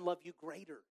nobody can love you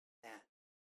greater than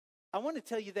that. I want to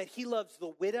tell you that he loves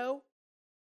the widow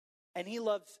and he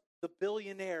loves the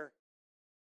billionaire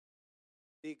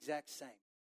the exact same.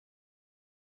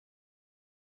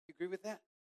 You agree with that?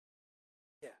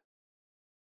 Yeah.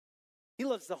 He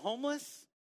loves the homeless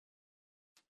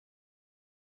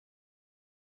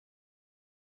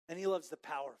and he loves the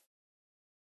powerful.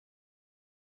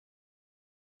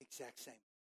 exact same.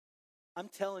 I'm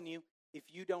telling you, if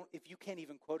you can't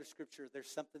even quote a scripture, there's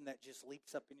something that just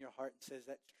leaps up in your heart and says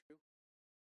that's true.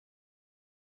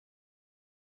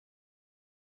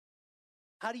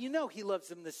 How do you know he loves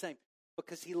them the same?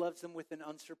 Because he loves them with an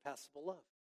unsurpassable love.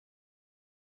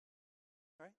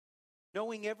 Right?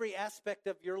 Knowing every aspect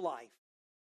of your life,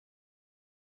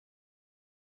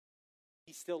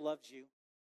 he still loves you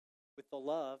with the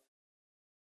love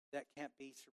that can't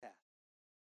be surpassed.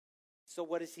 So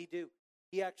what does he do?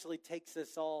 He actually takes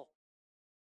us all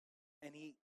and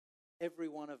every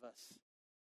one of us,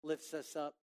 lifts us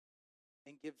up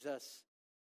and gives us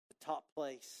the top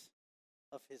place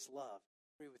of his love.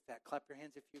 Agree with that? Clap your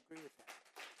hands if you agree with that.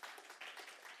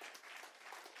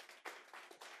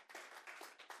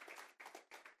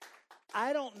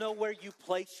 I don't know where you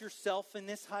place yourself in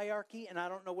this hierarchy, and I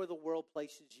don't know where the world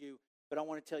places you, but I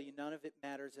want to tell you none of it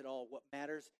matters at all. What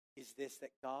matters is this,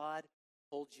 that God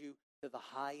holds you to the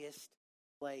highest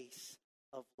place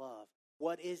of love.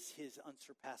 What is his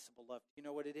unsurpassable love? Do you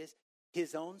know what it is?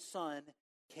 His own son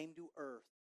came to earth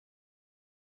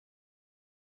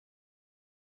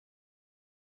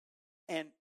and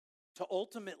to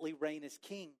ultimately reign as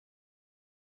king.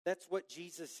 That's what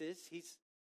Jesus is.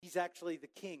 He's actually the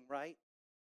king, right?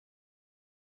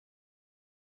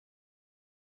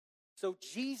 So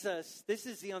Jesus, this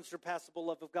is the unsurpassable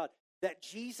love of God, that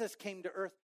Jesus came to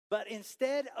earth, but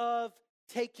instead of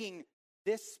taking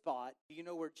this spot, do you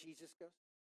know where Jesus goes?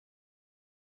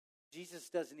 Jesus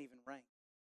doesn't even reign.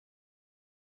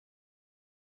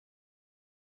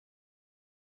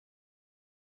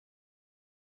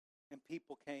 And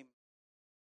people came,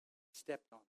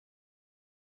 stepped on him.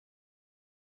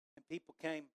 And people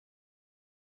came,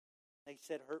 they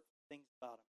said hurtful things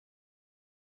about him.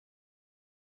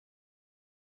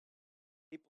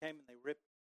 People came and they ripped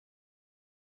him.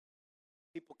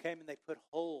 People came and they put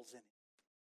holes in him.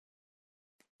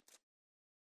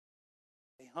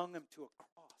 They hung him to a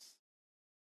cross.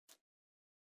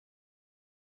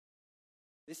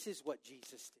 This is what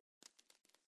Jesus did.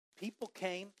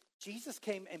 Jesus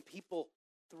came and people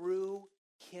threw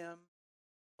him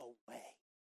away.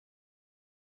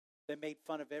 They made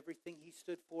fun of everything he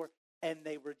stood for, and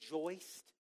they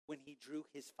rejoiced when he drew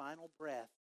his final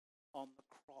breath on the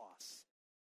cross.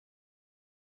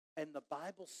 And the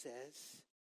Bible says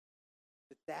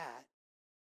that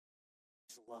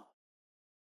is love.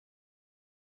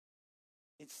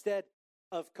 Instead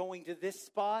of going to this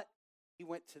spot, he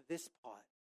went to this spot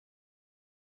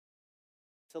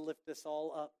to lift us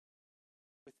all up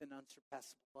with an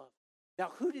unsurpassable love.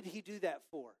 Now, who did he do that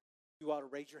for? You ought to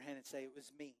raise your hand and say, it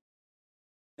was me.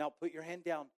 Now, put your hand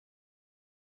down.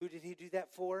 Who did he do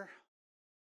that for?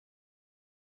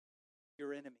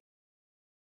 Your enemy.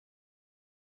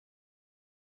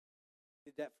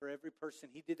 He did that for every person.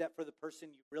 He did that for the person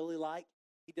you really like.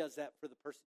 He does that for the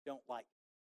person you don't like.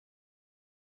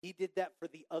 He did that for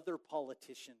the other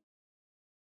politician,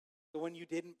 the one you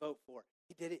didn't vote for.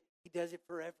 He did it. He does it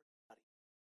for everybody.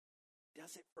 He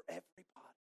does it for everybody.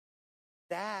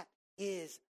 That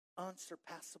is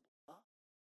unsurpassable love.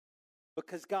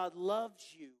 Because God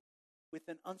loves you with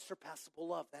an unsurpassable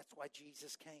love. That's why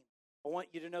Jesus came. I want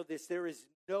you to know this. There is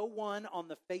no one on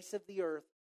the face of the earth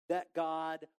that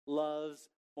God loves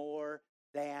more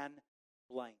than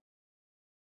blank.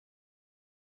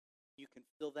 You can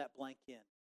fill that blank in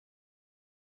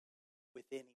with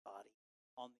anybody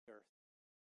on the earth.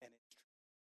 And it's true.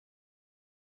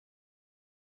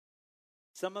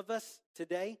 Some of us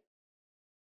today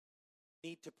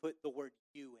need to put the word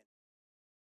you in.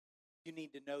 You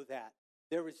need to know that.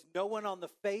 There is no one on the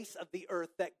face of the earth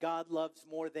that God loves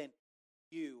more than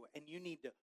you. And you need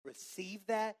to receive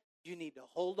that. You need to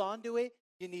hold on to it.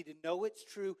 You need to know it's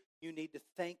true. You need to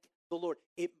thank the Lord.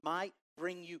 It might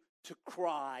bring you to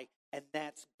cry, and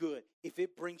that's good. If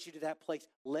it brings you to that place,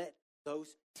 let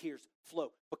those tears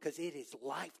flow, because it is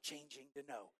life-changing to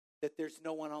know that there's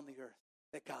no one on the earth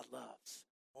that God loves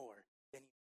more than you.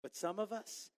 But some of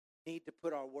us need to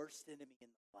put our worst enemy in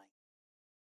the blank.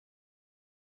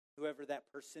 Whoever that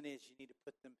person is, you need to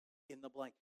put them in the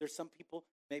blank. There's some people,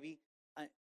 maybe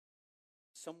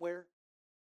somewhere,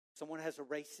 someone has a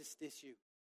racist issue,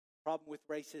 problem with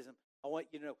racism. I want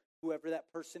you to know, whoever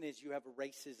that person is, you have a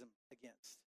racism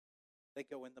against. They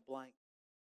go in the blank.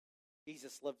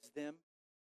 Jesus loves them,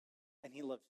 and he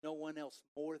loves no one else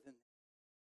more than them.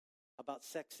 About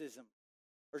sexism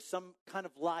or some kind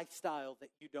of lifestyle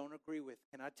that you don't agree with,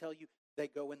 can I tell you, they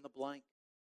go in the blank.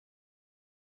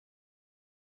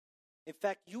 In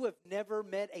fact, you have never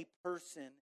met a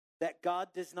person that God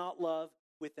does not love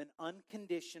with an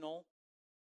unconditional,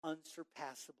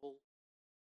 unsurpassable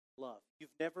love. You've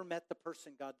never met the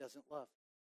person God doesn't love.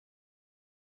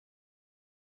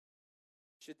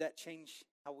 Should that change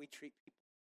how we treat people?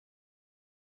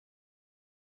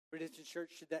 Redemption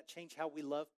Church, should that change how we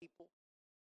love people?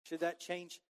 Should that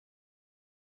change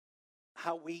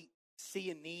how we see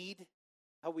a need?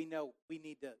 How we know we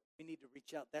need to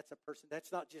reach out? That's a person.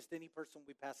 That's not just any person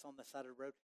we pass on the side of the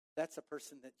road. That's a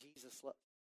person that Jesus loves.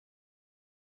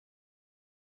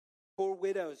 Poor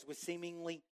widows with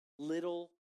seemingly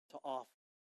little to offer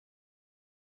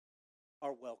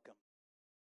are welcome.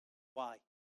 Why?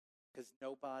 Because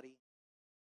nobody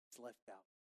is left out.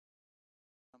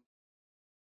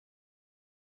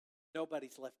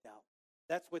 Nobody's left out.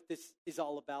 That's what this is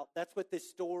all about. That's what this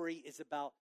story is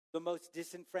about. The most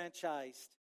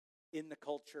disenfranchised in the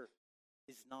culture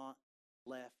is not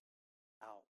left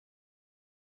out.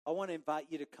 I want to invite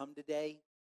you to come today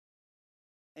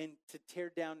and to tear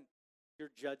down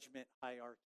your judgment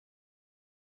hierarchy.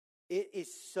 It is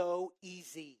so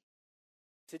easy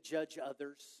to judge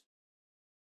others.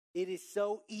 It is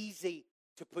so easy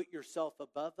to put yourself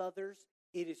above others.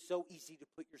 It is so easy to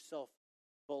put yourself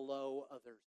below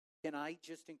others. Can I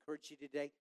just encourage you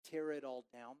today, tear it all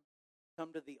down.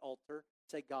 Come to the altar.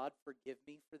 Say, God, forgive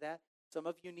me for that. Some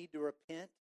of you need to repent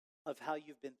of how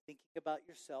you've been thinking about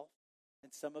yourself.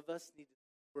 And some of us need to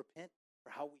repent for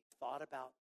how we thought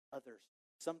about others.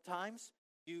 Sometimes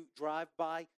you drive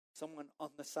by someone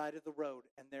on the side of the road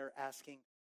and they're asking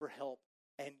for help.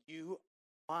 And you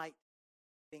might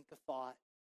think a thought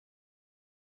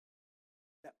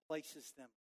that places them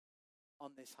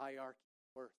on this hierarchy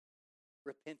of worth.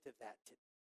 Repent of that today.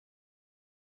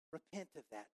 Repent of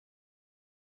that.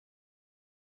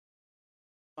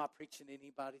 I'm not preaching to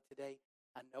anybody today.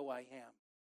 I know I am.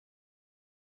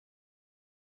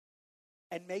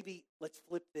 And maybe let's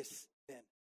flip this then.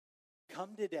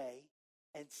 Come today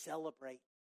and celebrate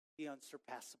the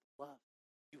unsurpassable love.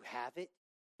 You have it.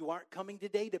 You aren't coming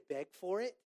today to beg for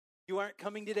it. You aren't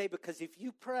coming today because if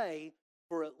you pray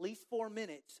for at least 4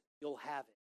 minutes, you'll have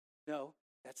it. No,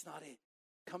 that's not it.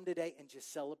 Come today and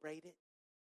just celebrate it.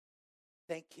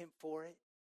 Thank Him for it.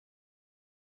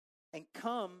 And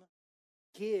come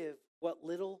give what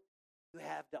little you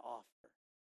have to offer.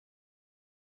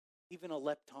 Even a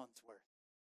lepton's worth.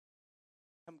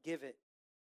 Come give it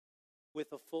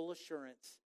with a full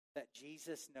assurance that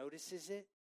Jesus notices it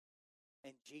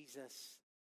and Jesus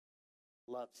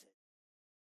loves it.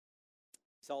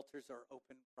 These altars are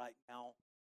open right now.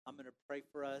 I'm going to pray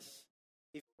for us.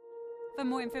 For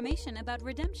more information about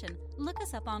Redemption, look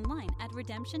us up online at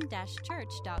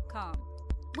redemption-church.com.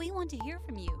 We want to hear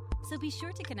from you, so be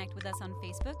sure to connect with us on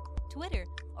Facebook, Twitter,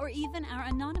 or even our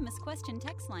anonymous question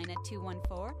text line at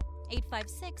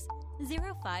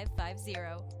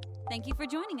 214-856-0550. Thank you for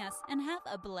joining us and have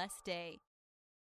a blessed day.